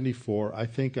 1974. I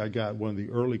think I got one of the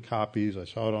early copies. I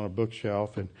saw it on a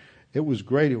bookshelf, and it was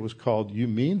great. It was called You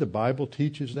Mean the Bible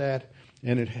Teaches That?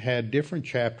 And it had different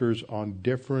chapters on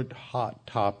different hot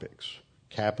topics.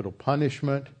 Capital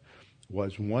punishment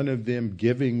was one of them.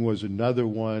 Giving was another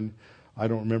one. I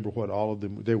don't remember what all of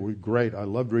them, they were great. I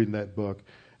loved reading that book.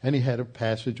 And he had a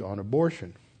passage on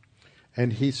abortion.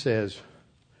 And he says,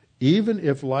 even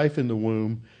if life in the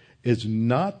womb is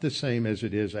not the same as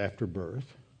it is after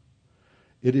birth,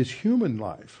 it is human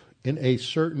life in a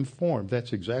certain form.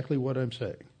 That's exactly what I'm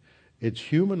saying. It's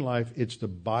human life. It's the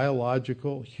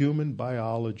biological, human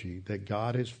biology that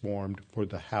God has formed for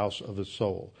the house of the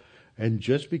soul. And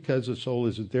just because the soul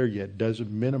isn't there yet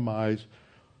doesn't minimize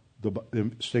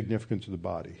the significance of the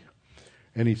body.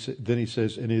 And then he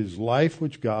says, and it is life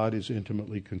which God is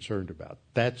intimately concerned about.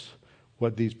 That's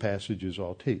what these passages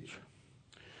all teach.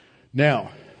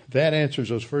 Now, that answers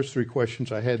those first three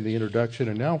questions I had in the introduction.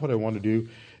 And now what I want to do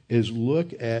is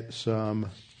look at some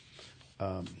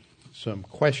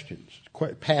questions,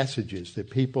 passages that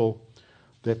people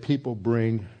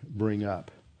bring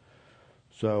up.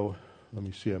 So let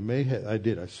me see.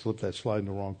 I slipped that slide in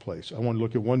the wrong place. I want to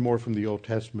look at one more from the Old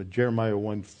Testament, Jeremiah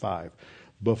 1:5.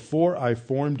 Before I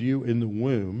formed you in the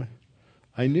womb,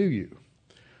 I knew you.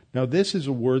 Now this is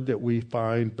a word that we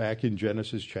find back in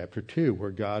Genesis chapter 2,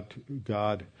 where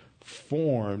God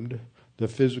formed the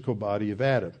physical body of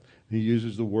Adam. He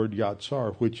uses the word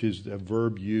yatsar, which is a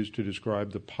verb used to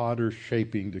describe the potter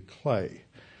shaping the clay.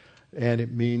 And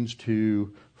it means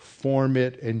to form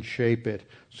it and shape it.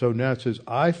 So now it says,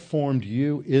 I formed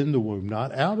you in the womb,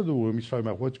 not out of the womb. He's talking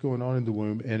about what's going on in the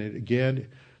womb. And again,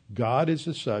 God is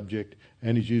the subject,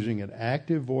 and he's using an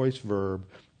active voice verb,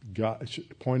 God,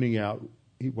 pointing out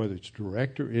whether it's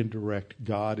direct or indirect,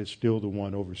 God is still the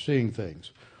one overseeing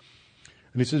things.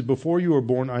 And he says, before you were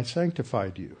born, I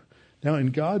sanctified you. Now,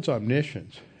 in God's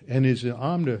omniscience and his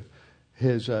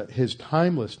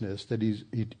timelessness, that he's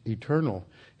eternal,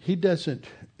 he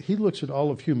looks at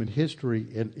all of human history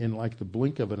in like the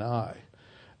blink of an eye.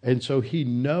 And so he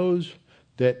knows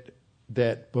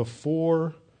that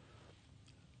before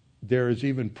there is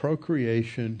even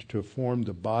procreation to form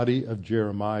the body of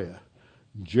Jeremiah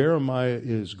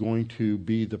is going to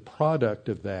be the product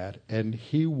of that, and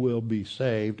he will be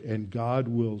saved, and God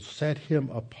will set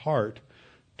him apart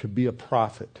to be a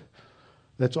prophet.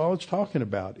 That's all it's talking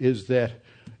about, is that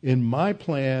in my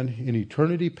plan, in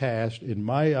eternity past, in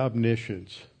my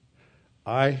omniscience,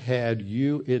 I had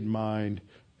you in mind,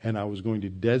 and I was going to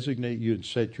designate you and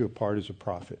set you apart as a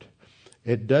prophet.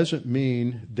 It doesn't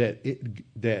mean that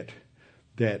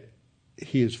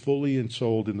he is fully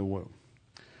ensouled in the womb.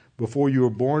 Before you were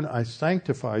born, I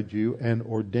sanctified you and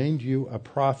ordained you a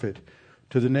prophet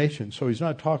to the nation. So he's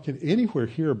not talking anywhere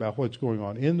here about what's going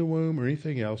on in the womb or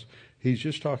anything else. He's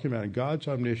just talking about in God's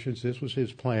omniscience. This was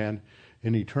his plan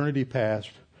in eternity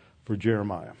past for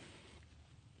Jeremiah.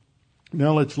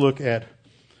 Now let's look at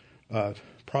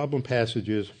problem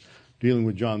passages dealing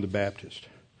with John the Baptist.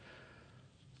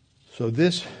 So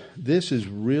this is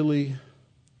really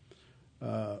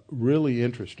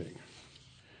interesting.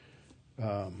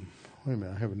 Wait a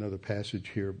minute, I have another passage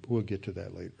here. We'll get to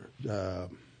that later.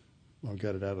 I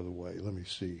got it out of the way. Let me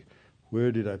see.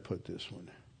 Where did I put this one?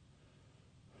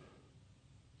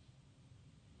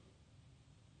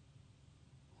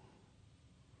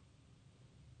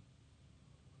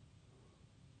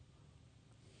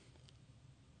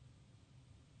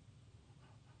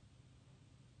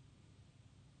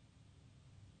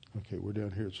 Okay, we're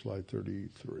down here at slide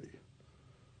 33.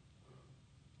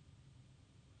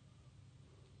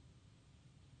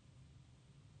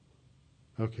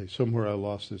 Okay, somewhere I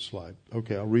lost this slide.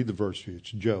 Okay, I'll read the verse for you. It's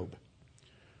Job.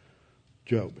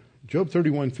 Job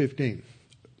 31:15.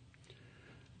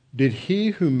 Did he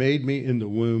who made me in the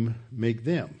womb make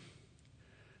them?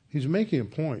 He's making a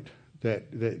point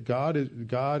that God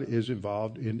is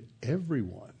involved in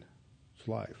everyone's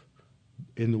life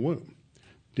in the womb.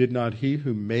 Did not he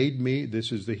who made me,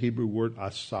 this is the Hebrew word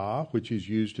asah, which is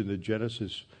used in the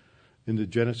Genesis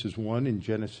 1 and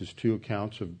Genesis 2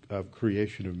 accounts of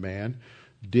creation of man.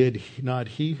 Did not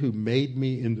he who made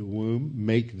me in the womb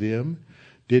make them?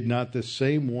 Did not the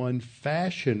same one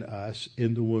fashion us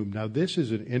in the womb? Now this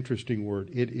is an interesting word.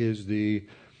 It is the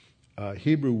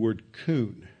Hebrew word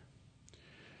kun.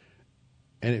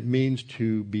 And it means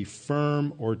to be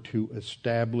firm or to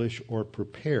establish or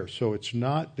prepare. So it's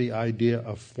not the idea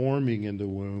of forming in the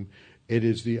womb. It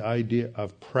is the idea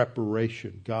of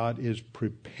preparation. God is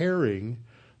preparing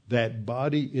that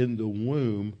body in the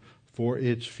womb for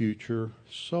its future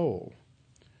soul.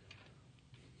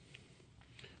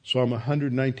 Psalm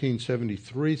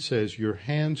 119:73 says, your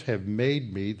hands have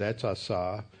made me, that's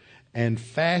asa, and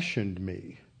fashioned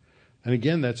me. And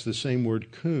again, that's the same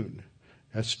word kun.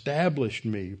 Established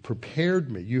me,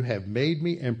 prepared me. You have made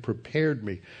me and prepared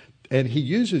me. And he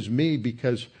uses me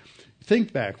because,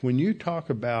 think back, when you talk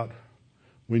about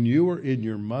when you were in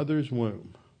your mother's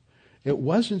womb, it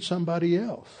wasn't somebody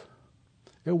else.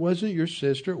 It wasn't your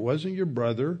sister. It wasn't your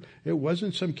brother. It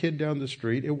wasn't some kid down the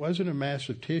street. It wasn't a mass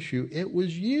of tissue. It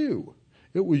was you.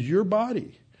 It was your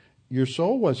body. Your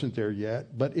soul wasn't there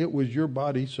yet, but it was your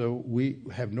body, so we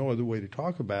have no other way to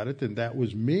talk about it than that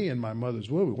was me in my mother's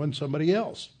womb. It wasn't somebody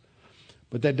else.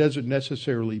 But that doesn't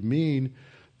necessarily mean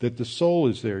that the soul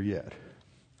is there yet.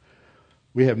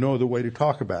 We have no other way to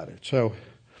talk about it. So,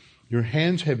 your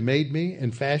hands have made me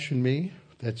and fashioned me.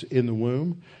 That's in the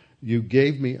womb. You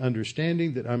gave me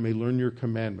understanding that I may learn your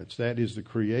commandments. That is the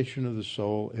creation of the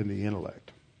soul and the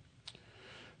intellect.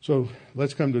 So,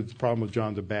 let's come to the problem of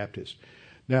John the Baptist.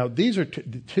 Now, these are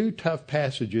two tough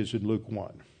passages in Luke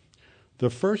 1. The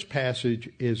first passage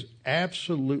is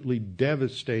absolutely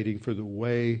devastating for the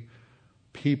way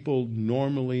people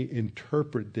normally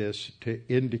interpret this to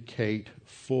indicate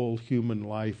full human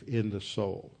life in the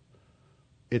soul.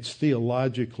 It's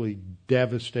theologically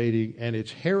devastating, and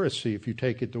it's heresy if you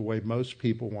take it the way most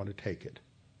people want to take it.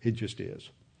 It just is.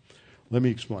 Let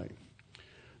me explain.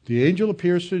 The angel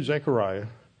appears to Zechariah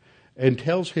and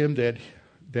tells him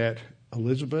that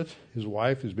Elizabeth, his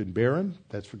wife, has been barren.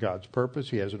 That's for God's purpose.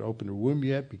 He hasn't opened her womb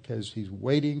yet because he's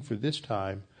waiting for this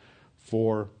time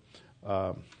for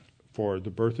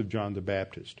the birth of John the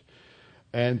Baptist.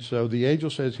 And so the angel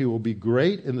says he will be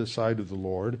great in the sight of the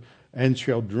Lord and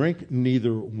shall drink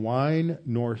neither wine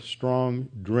nor strong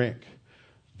drink.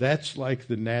 That's like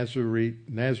the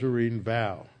Nazarene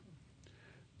vow.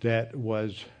 That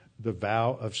was the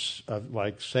vow of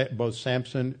like both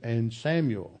Samson and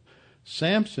Samuel.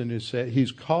 Samson is said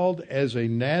he's called as a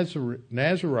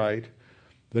Nazarite,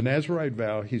 the Nazarite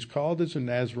vow. He's called as a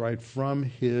Nazarite from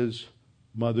his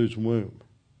mother's womb.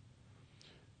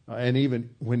 And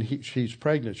even when she's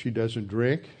pregnant, she doesn't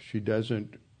drink. She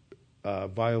doesn't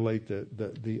violate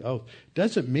the oath.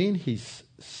 Doesn't mean he's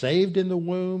saved in the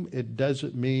womb. It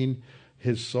doesn't mean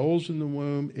his soul's in the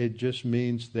womb. It just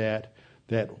means that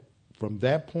from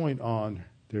that point on,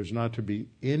 there's not to be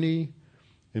any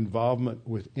involvement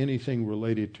with anything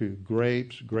related to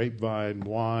grapes, grapevine,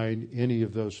 wine, any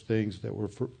of those things that were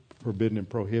forbidden and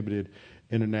prohibited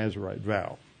in a Nazarite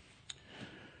vow.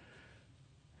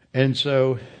 And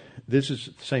so this is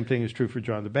the same thing is true for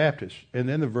John the Baptist. And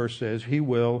then the verse says, he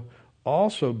will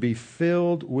also be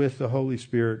filled with the Holy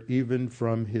Spirit even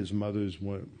from his mother's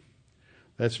womb.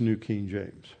 That's New King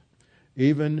James.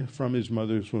 Even from his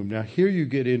mother's womb. Now here you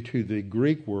get into the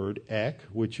Greek word ek,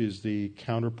 which is the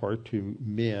counterpart to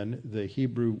min, the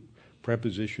Hebrew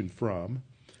preposition from.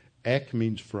 Ek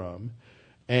means from.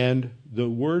 And the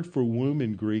word for womb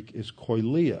in Greek is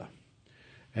koilia.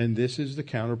 And this is the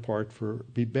counterpart for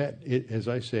bebet. As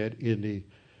I said, in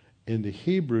the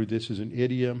Hebrew, this is an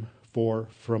idiom for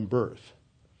from birth.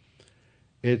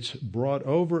 It's brought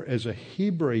over as a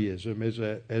Hebraism,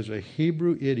 as a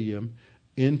Hebrew idiom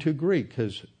into Greek,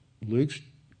 because Luke's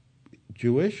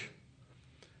Jewish.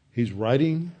 He's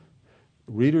writing,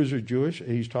 readers are Jewish,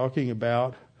 and he's talking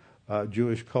about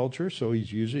Jewish culture, so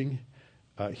he's using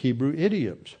Hebrew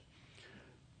idioms.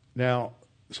 Now,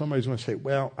 somebody's going to say,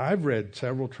 well, I've read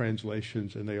several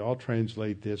translations, and they all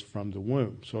translate this from the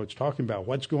womb. So it's talking about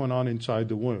what's going on inside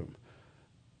the womb.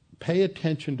 Pay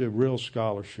attention to real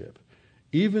scholarship.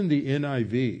 Even the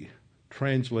NIV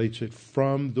translates it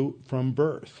from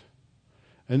birth.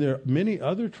 And there are many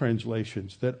other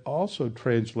translations that also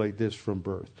translate this from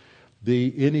birth.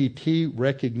 The NET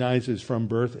recognizes from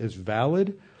birth as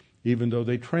valid, even though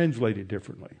they translate it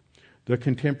differently. The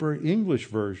Contemporary English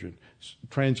Version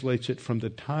translates it from the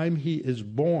time he is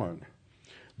born.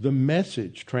 The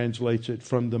Message translates it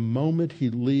from the moment he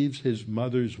leaves his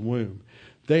mother's womb.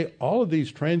 All of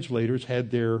these translators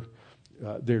had their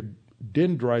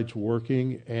dendrites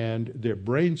working and their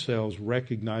brain cells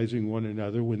recognizing one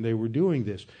another when they were doing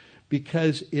this.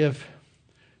 Because if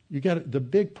you got the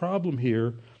big problem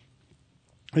here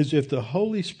is if the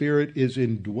Holy Spirit is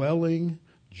indwelling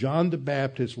John the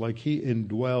Baptist like he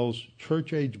indwells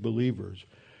church-age believers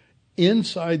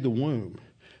inside the womb,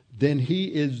 then he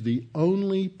is the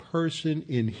only person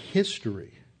in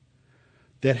history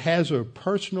that has a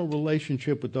personal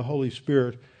relationship with the Holy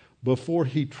Spirit before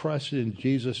he trusts in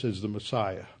Jesus as the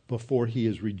Messiah, before he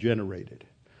is regenerated.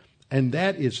 And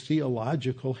that is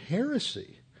theological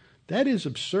heresy. That is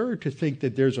absurd to think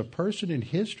that there's a person in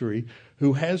history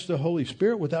who has the Holy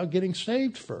Spirit without getting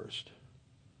saved first.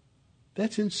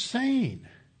 That's insane.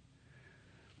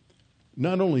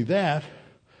 Not only that,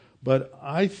 but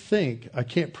I think, I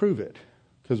can't prove it,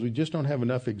 because we just don't have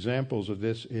enough examples of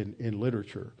this in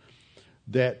literature,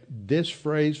 that this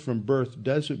phrase from birth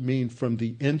doesn't mean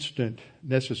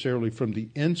necessarily from the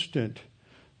instant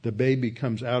the baby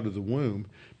comes out of the womb,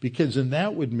 because then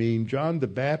that would mean John the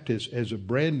Baptist, as a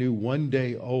brand new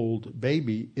 1-day-old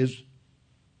baby, is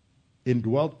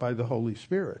indwelt by the Holy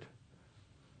Spirit.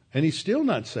 And he's still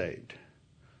not saved.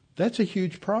 That's a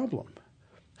huge problem.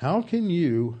 How can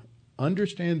you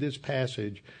understand this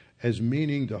passage as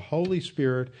meaning the Holy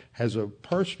Spirit has a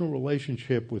personal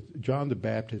relationship with John the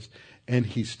Baptist and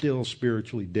he's still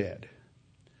spiritually dead?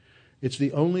 It's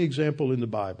the only example in the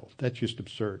Bible. That's just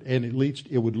absurd. And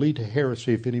it would lead to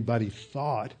heresy if anybody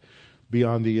thought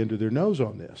beyond the end of their nose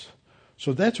on this.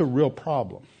 So that's a real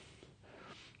problem.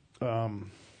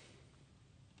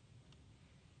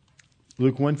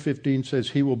 Luke 1:15 says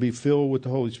he will be filled with the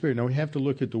Holy Spirit. Now we have to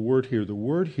look at the word here. The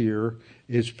word here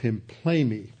is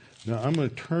pimplemi. Now I'm going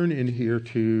to turn in here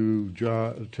to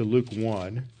Luke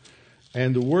 1.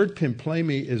 And the word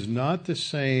pimplemi is not the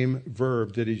same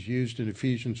verb that is used in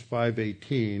Ephesians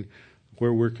 5:18,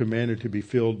 where we're commanded to be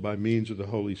filled by means of the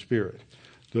Holy Spirit.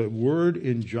 The word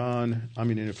in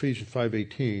Ephesians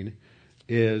 5:18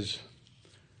 is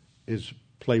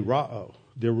plerao.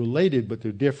 They're related, but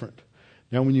they're different.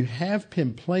 Now, when you have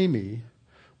pimplemi,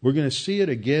 we're going to see it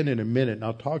again in a minute, and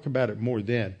I'll talk about it more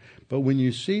then. But when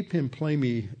you see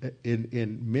pimplemi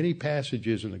in many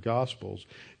passages in the Gospels,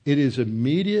 it is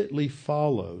immediately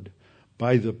followed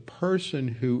by the person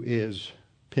who is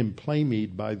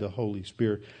pimplemied by the Holy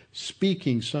Spirit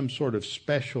speaking some sort of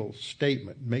special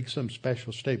statement, make some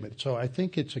special statement. So I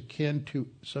think it's akin to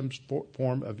some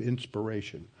form of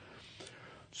inspiration.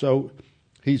 So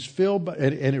he's filled by,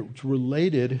 and it's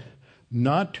related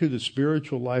not to the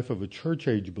spiritual life of a church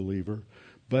age believer,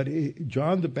 but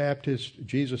John the Baptist,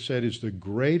 Jesus said, is the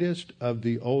greatest of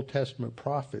the Old Testament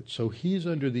prophets. So he's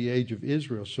under the age of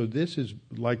Israel. So this is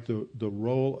like the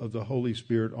role of the Holy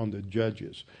Spirit on the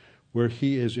judges, where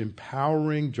he is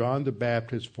empowering John the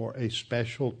Baptist for a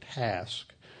special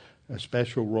task, a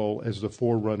special role as the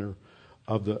forerunner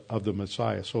of the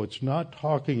Messiah. So it's not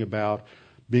talking about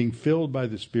being filled by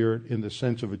the Spirit in the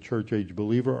sense of a church age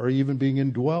believer or even being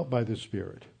indwelt by the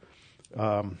Spirit.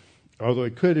 Although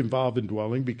it could involve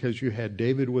indwelling, because you had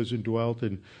David was indwelt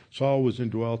and Saul was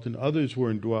indwelt and others were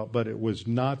indwelt, but it was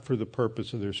not for the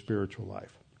purpose of their spiritual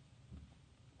life.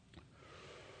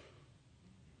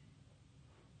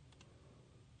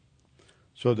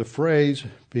 So the phrase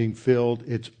being filled,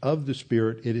 it's of the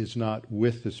Spirit, it is not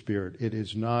with the Spirit. It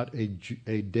is not a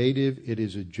dative, it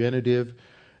is a genitive,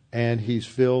 and he's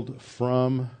filled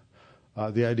from,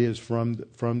 the idea is from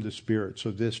the Spirit. So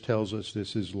this tells us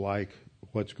this is like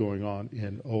what's going on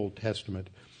in Old Testament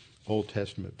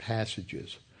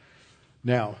passages.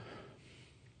 Now,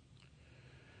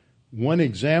 one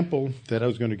example that I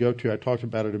was going to go to, I talked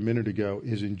about it a minute ago,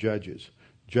 is in Judges.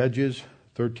 Judges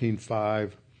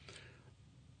 13:5,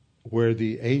 where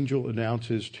the angel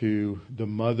announces to the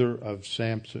mother of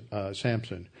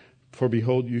Samson, "For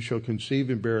behold, you shall conceive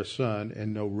and bear a son,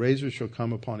 and no razor shall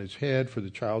come upon his head, for the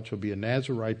child shall be a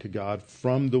Nazarite to God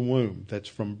from the womb," that's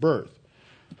from birth,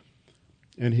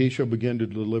 "and he shall begin to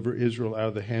deliver Israel out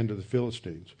of the hand of the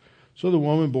Philistines." So the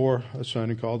woman bore a son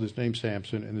and called his name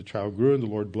Samson, and the child grew, and the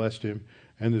Lord blessed him,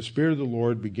 and the Spirit of the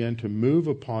Lord began to move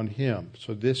upon him.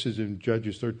 So this is in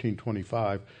Judges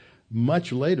 13:25.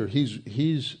 Much later,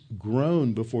 he's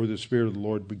grown before the Spirit of the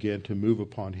Lord began to move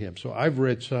upon him. So I've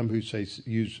read some who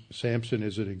use Samson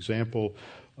as an example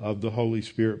of the Holy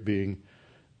Spirit being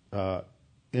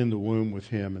in the womb with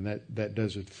him, and that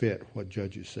doesn't fit what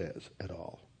Judges says at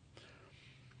all.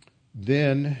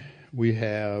 Then we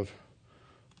have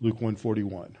Luke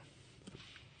 1:41.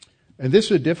 And this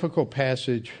is a difficult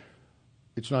passage.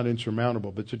 It's not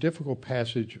insurmountable, but it's a difficult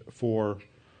passage for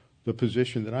the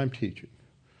position that I'm teaching.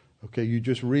 Okay, you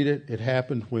just read it. It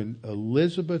happened when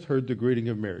Elizabeth heard the greeting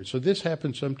of Mary. So this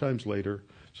happened sometime later.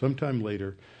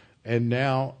 And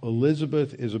now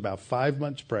Elizabeth is about 5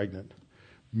 months pregnant.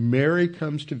 Mary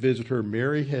comes to visit her.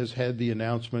 Mary has had the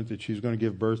announcement that she's going to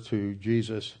give birth to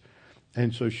Jesus.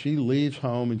 And so she leaves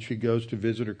home and she goes to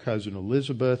visit her cousin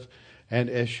Elizabeth. And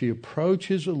as she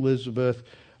approaches Elizabeth,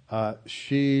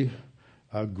 she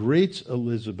greets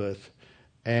Elizabeth.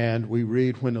 And we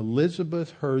read, when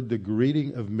Elizabeth heard the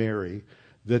greeting of Mary,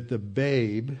 that the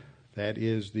babe, that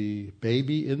is the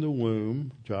baby in the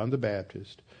womb, John the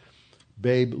Baptist,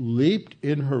 babe leaped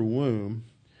in her womb,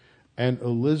 and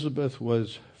Elizabeth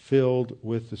was filled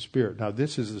with the Spirit. Now,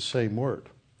 this is the same word.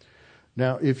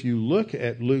 Now, if you look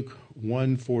at Luke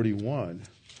 1:41,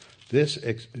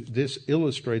 this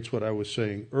illustrates what I was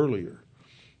saying earlier.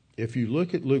 If you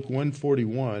look at Luke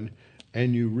 1:41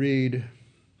 and you read,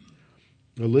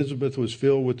 Elizabeth was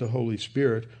filled with the Holy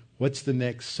Spirit, what's the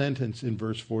next sentence in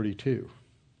verse 42?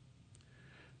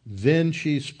 Then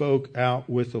she spoke out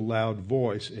with a loud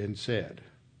voice and said.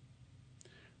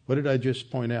 What did I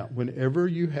just point out? Whenever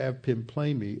you have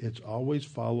pimplemi, it's always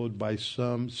followed by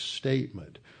some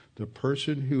statement. The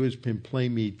person who is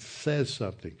pimplemied says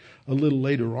something. A little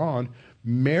later on,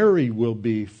 Mary will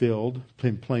be filled,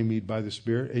 pimplemied by the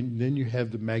Spirit, and then you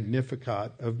have the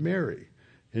Magnificat of Mary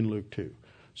in Luke 2.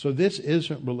 So this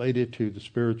isn't related to the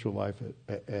spiritual life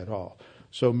at all.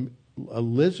 So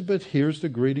Elizabeth hears the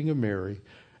greeting of Mary,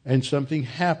 and something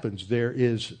happens. There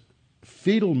is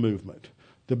fetal movement.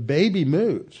 The baby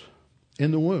moves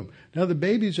in the womb. Now, the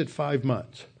baby's at 5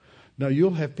 months. Now,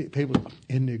 you'll have people,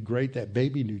 isn't it great that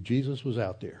baby knew Jesus was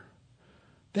out there?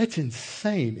 That's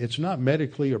insane. It's not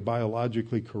medically or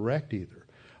biologically correct either.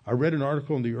 I read an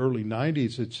article in the early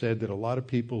 90s that said that a lot of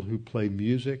people who play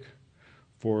music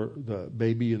for the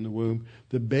baby in the womb,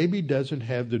 the baby doesn't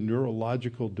have the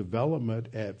neurological development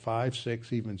at 5,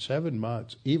 6, even 7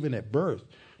 months, even at birth,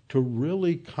 to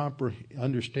really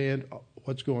understand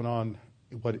what's going on,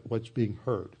 what's being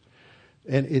heard.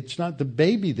 And it's not the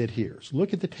baby that hears.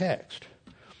 Look at the text.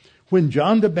 When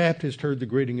John the Baptist heard the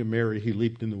greeting of Mary, he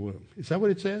leaped in the womb. Is that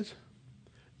what it says?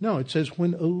 No, it says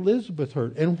when Elizabeth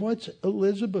heard. And what's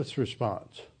Elizabeth's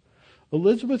response?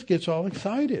 Elizabeth gets all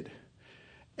excited.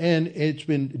 And it's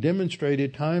been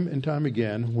demonstrated time and time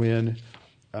again when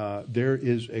there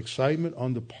is excitement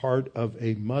on the part of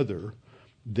a mother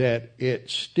that it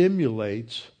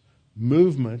stimulates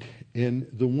movement in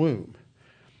the womb.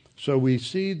 So we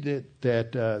see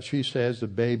that she says the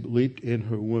babe leaped in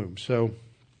her womb. So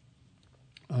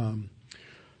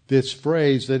this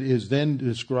phrase that is then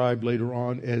described later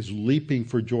on as leaping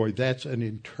for joy, that's an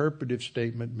interpretive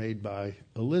statement made by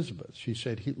Elizabeth. She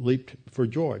said he leaped for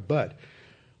joy. But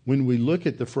when we look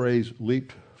at the phrase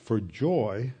leaped for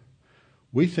joy,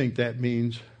 we think that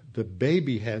means the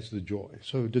baby has the joy.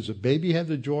 So does the baby have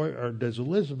the joy or does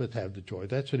Elizabeth have the joy?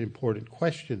 That's an important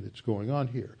question that's going on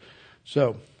here.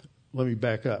 So let me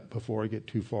back up before I get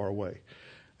too far away.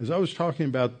 As I was talking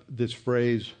about this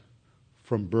phrase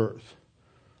from birth,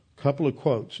 a couple of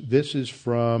quotes. This is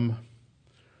from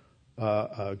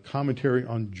a commentary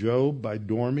on Job by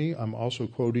Dormy. I'm also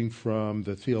quoting from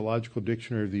the Theological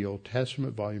Dictionary of the Old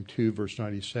Testament, Volume 2, verse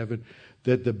 97,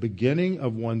 that the beginning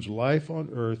of one's life on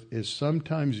earth is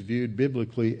sometimes viewed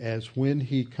biblically as when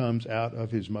he comes out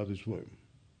of his mother's womb.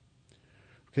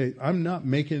 Okay, I'm not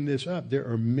making this up. There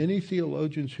are many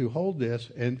theologians who hold this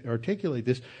and articulate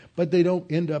this, but they don't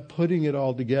end up putting it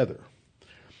all together.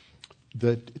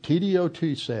 The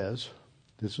TDOT says,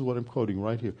 this is what I'm quoting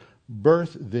right here,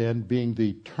 birth then being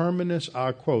the terminus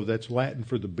a quo, that's Latin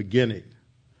for the beginning.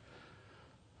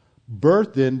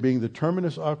 Birth then being the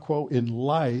terminus a quo in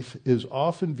life is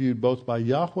often viewed both by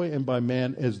Yahweh and by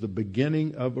man as the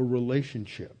beginning of a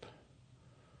relationship.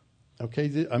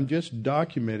 Okay, I'm just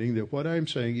documenting that what I'm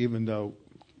saying, even though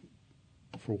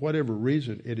for whatever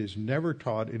reason it is never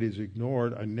taught, it is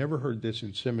ignored, I never heard this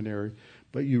in seminary,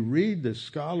 but you read the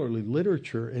scholarly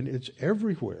literature and it's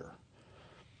everywhere.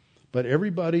 But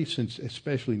everybody since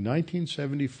especially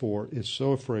 1974 is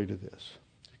so afraid of this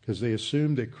because they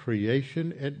assume that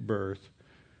creationism at birth,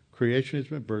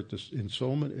 the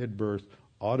ensoulment at birth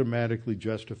automatically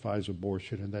justifies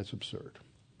abortion, and that's absurd.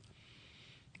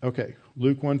 Okay,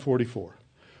 Luke 1:44.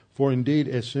 For indeed,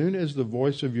 as soon as the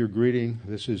voice of your greeting,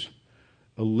 this is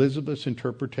Elizabeth's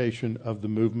interpretation of the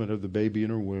movement of the baby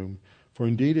in her womb. For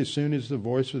indeed, as soon as the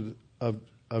voice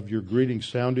of your greeting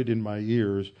sounded in my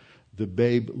ears, the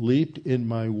babe leaped in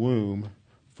my womb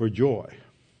for joy.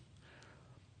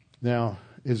 Now,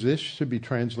 is this to be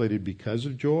translated because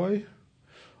of joy?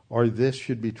 Or this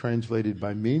should be translated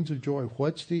by means of joy?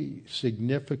 What's the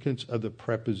significance of the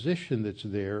preposition that's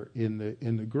there in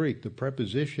the Greek? The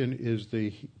preposition is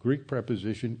the Greek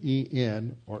preposition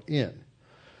en or in.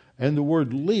 And the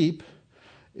word leap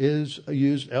is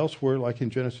used elsewhere, like in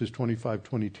Genesis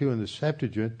 25:22 in the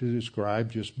Septuagint, to describe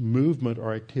just movement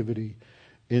or activity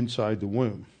inside the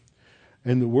womb.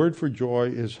 And the word for joy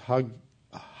is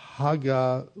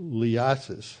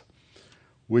hagaliasis,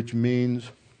 which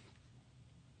means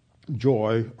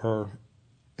joy,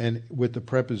 and with the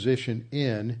preposition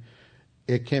in,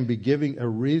 it can be giving a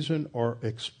reason or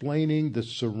explaining the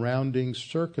surrounding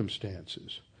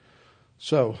circumstances.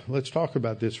 So let's talk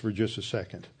about this for just a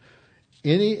second.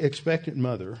 Any expectant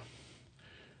mother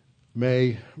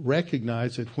may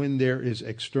recognize that when there is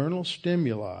external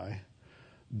stimuli,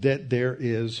 that there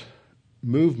is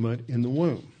movement in the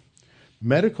womb.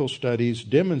 Medical studies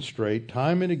demonstrate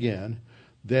time and again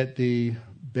that the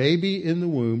baby in the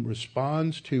womb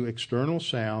responds to external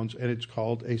sounds, and it's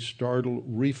called a startle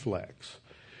reflex.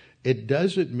 It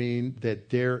doesn't mean that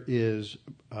there is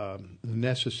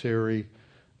necessary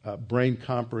brain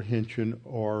comprehension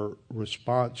or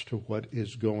response to what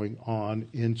is going on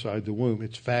inside the womb. In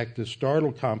fact, the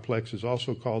startle complex is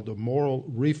also called the moral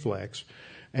reflex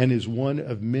and is one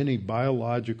of many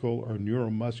biological or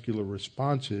neuromuscular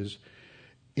responses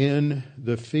in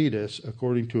the fetus,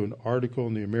 according to an article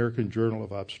in the American Journal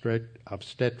of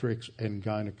Obstetrics and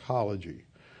Gynecology,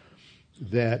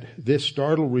 that this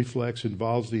startle reflex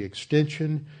involves the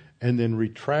extension and then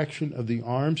retraction of the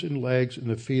arms and legs in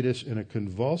the fetus in a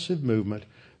convulsive movement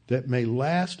that may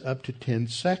last up to 10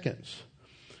 seconds.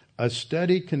 A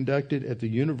study conducted at the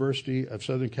University of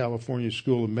Southern California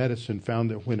School of Medicine found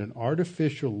that when an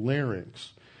artificial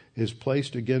larynx is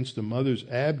placed against the mother's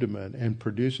abdomen and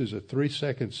produces a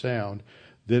 3-second sound,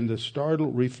 then the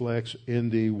startle reflex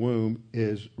in the womb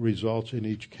results in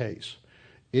each case.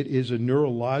 It is a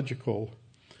neurological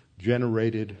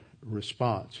generated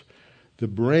response. The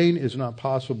brain is not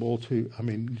possible to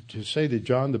say that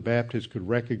John the Baptist could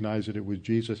recognize that it was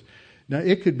Jesus. Now,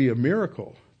 it could be a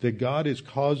miracle that God is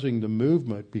causing the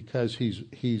movement because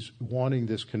he's wanting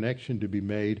this connection to be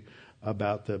made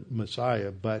about the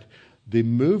Messiah, but the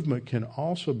movement can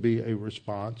also be a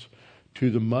response to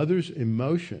the mother's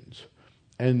emotions,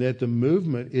 and that the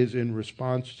movement is in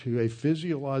response to a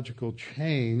physiological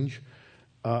change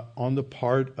on the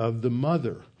part of the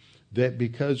mother, that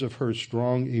because of her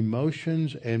strong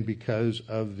emotions and because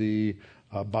of the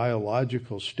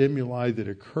biological stimuli that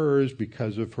occurs,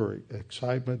 because of her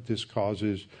excitement, this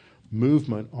causes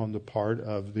movement on the part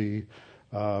of the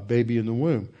baby in the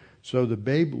womb. So the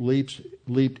babe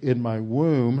leaped in my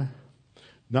womb,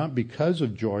 not because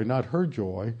of joy, not her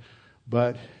joy,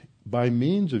 but by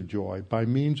means of joy, by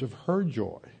means of her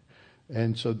joy.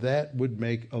 And so that would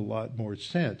make a lot more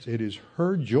sense. It is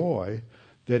her joy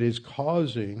that is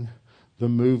causing the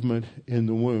movement in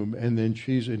the womb, and then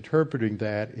she's interpreting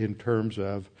that in terms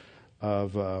of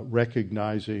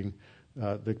recognizing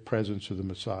the presence of the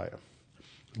Messiah.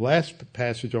 Last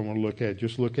passage I want to look at,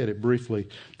 just look at it briefly.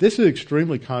 This is an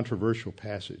extremely controversial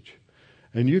passage,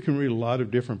 and you can read a lot of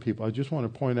different people. I just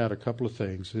want to point out a couple of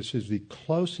things. This is the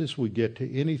closest we get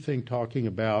to anything talking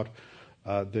about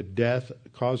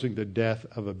causing the death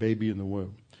of a baby in the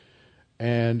womb.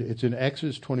 And it's in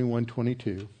Exodus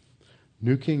 21:22.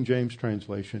 New King James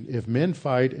translation, if men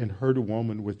fight and hurt a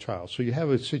woman with child. So you have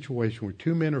a situation where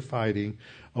two men are fighting,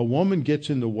 a woman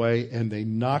gets in the way and they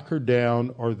knock her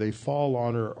down or they fall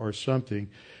on her or something,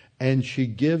 and she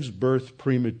gives birth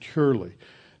prematurely.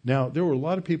 Now, there were a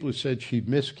lot of people who said she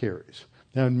miscarries.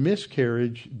 Now, in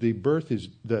miscarriage, the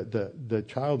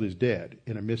child is dead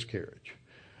in a miscarriage.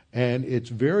 And it's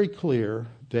very clear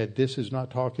that this is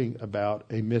not talking about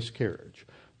a miscarriage.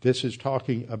 This is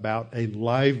talking about a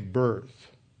live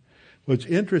birth. What's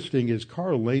interesting is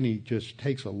Carl Laney just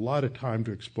takes a lot of time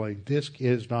to explain this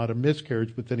is not a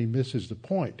miscarriage, but then he misses the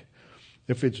point.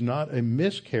 If it's not a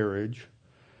miscarriage,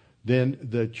 then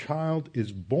the child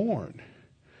is born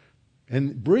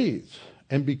and breathes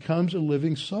and becomes a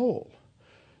living soul.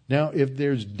 Now, if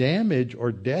there's damage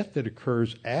or death that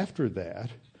occurs after that,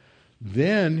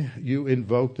 then you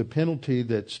invoke the penalty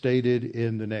that's stated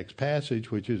in the next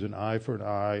passage, which is an eye for an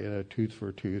eye and a tooth for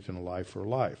a tooth and a life for a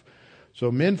life.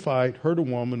 So men fight, hurt a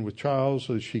woman with child,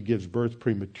 so she gives birth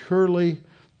prematurely.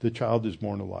 The child is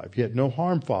born alive. Yet no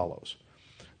harm follows.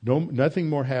 Nothing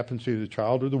more happens to the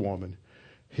child or the woman.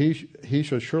 He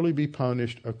shall surely be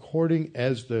punished according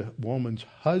as the woman's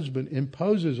husband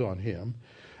imposes on him,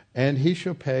 and he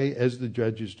shall pay as the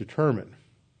judges determine.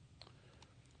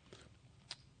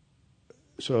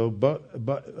 So, but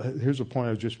here's a point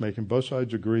I was just making. Both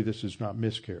sides agree this is not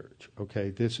miscarriage. Okay,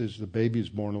 this is the baby is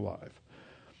born alive.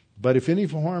 But if any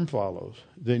harm follows,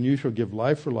 then you shall give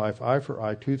life for life, eye for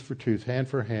eye, tooth for tooth, hand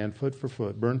for hand, foot for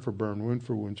foot, burn for burn, wound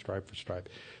for wound, stripe for stripe.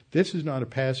 This is not a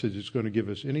passage that's going to give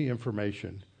us any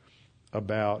information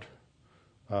about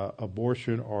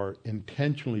abortion or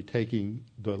intentionally taking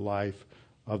the life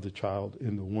of the child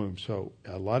in the womb. So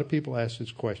a lot of people ask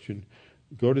this question,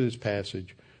 go to this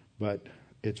passage, but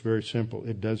it's very simple.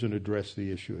 It doesn't address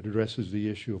the issue. It addresses the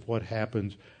issue of what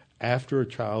happens after a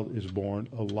child is born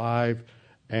alive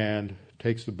and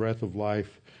takes the breath of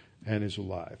life and is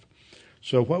alive.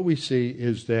 So what we see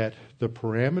is that the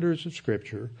parameters of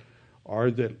Scripture are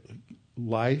that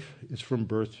life is from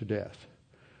birth to death,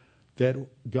 that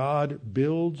God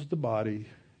builds the body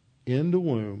in the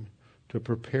womb to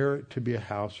prepare it to be a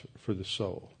house for the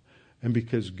soul. And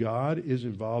because God is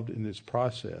involved in this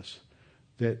process,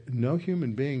 that no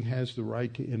human being has the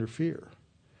right to interfere.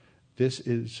 This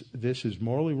is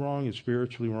morally wrong, it's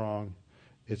spiritually wrong,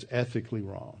 it's ethically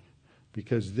wrong,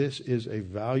 because this is a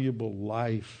valuable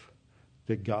life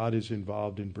that God is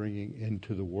involved in bringing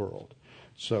into the world.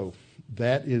 So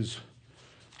that is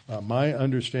my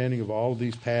understanding of all of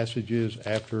these passages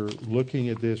after looking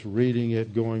at this, reading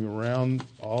it, going around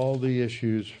all the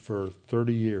issues for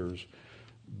 30 years.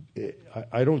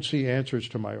 I don't see answers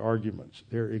to my arguments.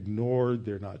 They're ignored,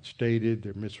 they're not stated,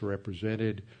 they're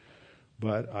misrepresented.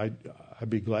 But I'd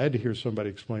be glad to hear somebody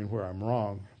explain where I'm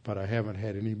wrong, but I haven't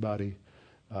had anybody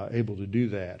able to do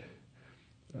that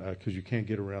because you can't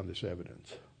get around this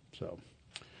evidence. So,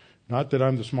 not that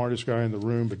I'm the smartest guy in the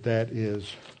room, but that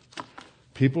is,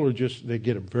 people are just, they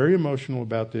get very emotional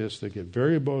about this, they get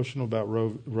very emotional about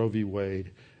Roe v.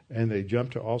 Wade, and they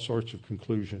jump to all sorts of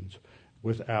conclusions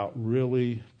without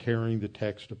really tearing the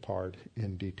text apart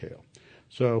in detail.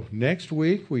 So next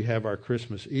week we have our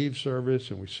Christmas Eve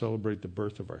service and we celebrate the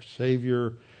birth of our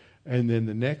Savior. And then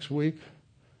the next week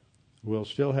we'll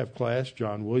still have class.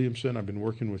 John Williamson, I've been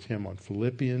working with him on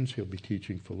Philippians. He'll be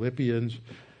teaching Philippians.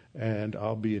 And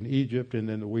I'll be in Egypt. And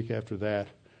then the week after that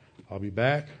I'll be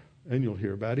back and you'll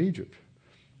hear about Egypt.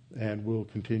 And we'll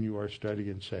continue our study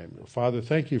in Samuel. Father,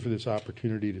 thank you for this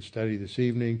opportunity to study this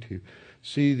evening, to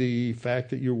see the fact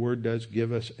that your word does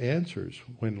give us answers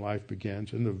when life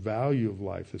begins, and the value of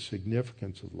life, the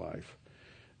significance of life,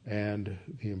 and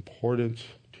the importance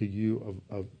to you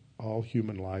of all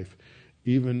human life,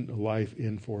 even life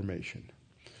in formation.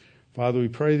 Father, we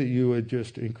pray that you would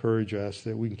just encourage us,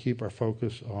 that we can keep our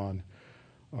focus on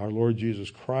our Lord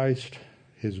Jesus Christ,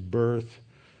 his birth,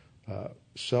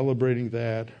 celebrating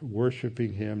that,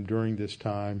 worshiping him during this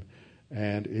time,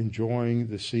 and enjoying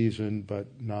the season, but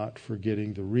not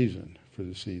forgetting the reason for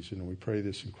the season. And we pray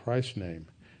this in Christ's name.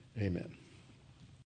 Amen.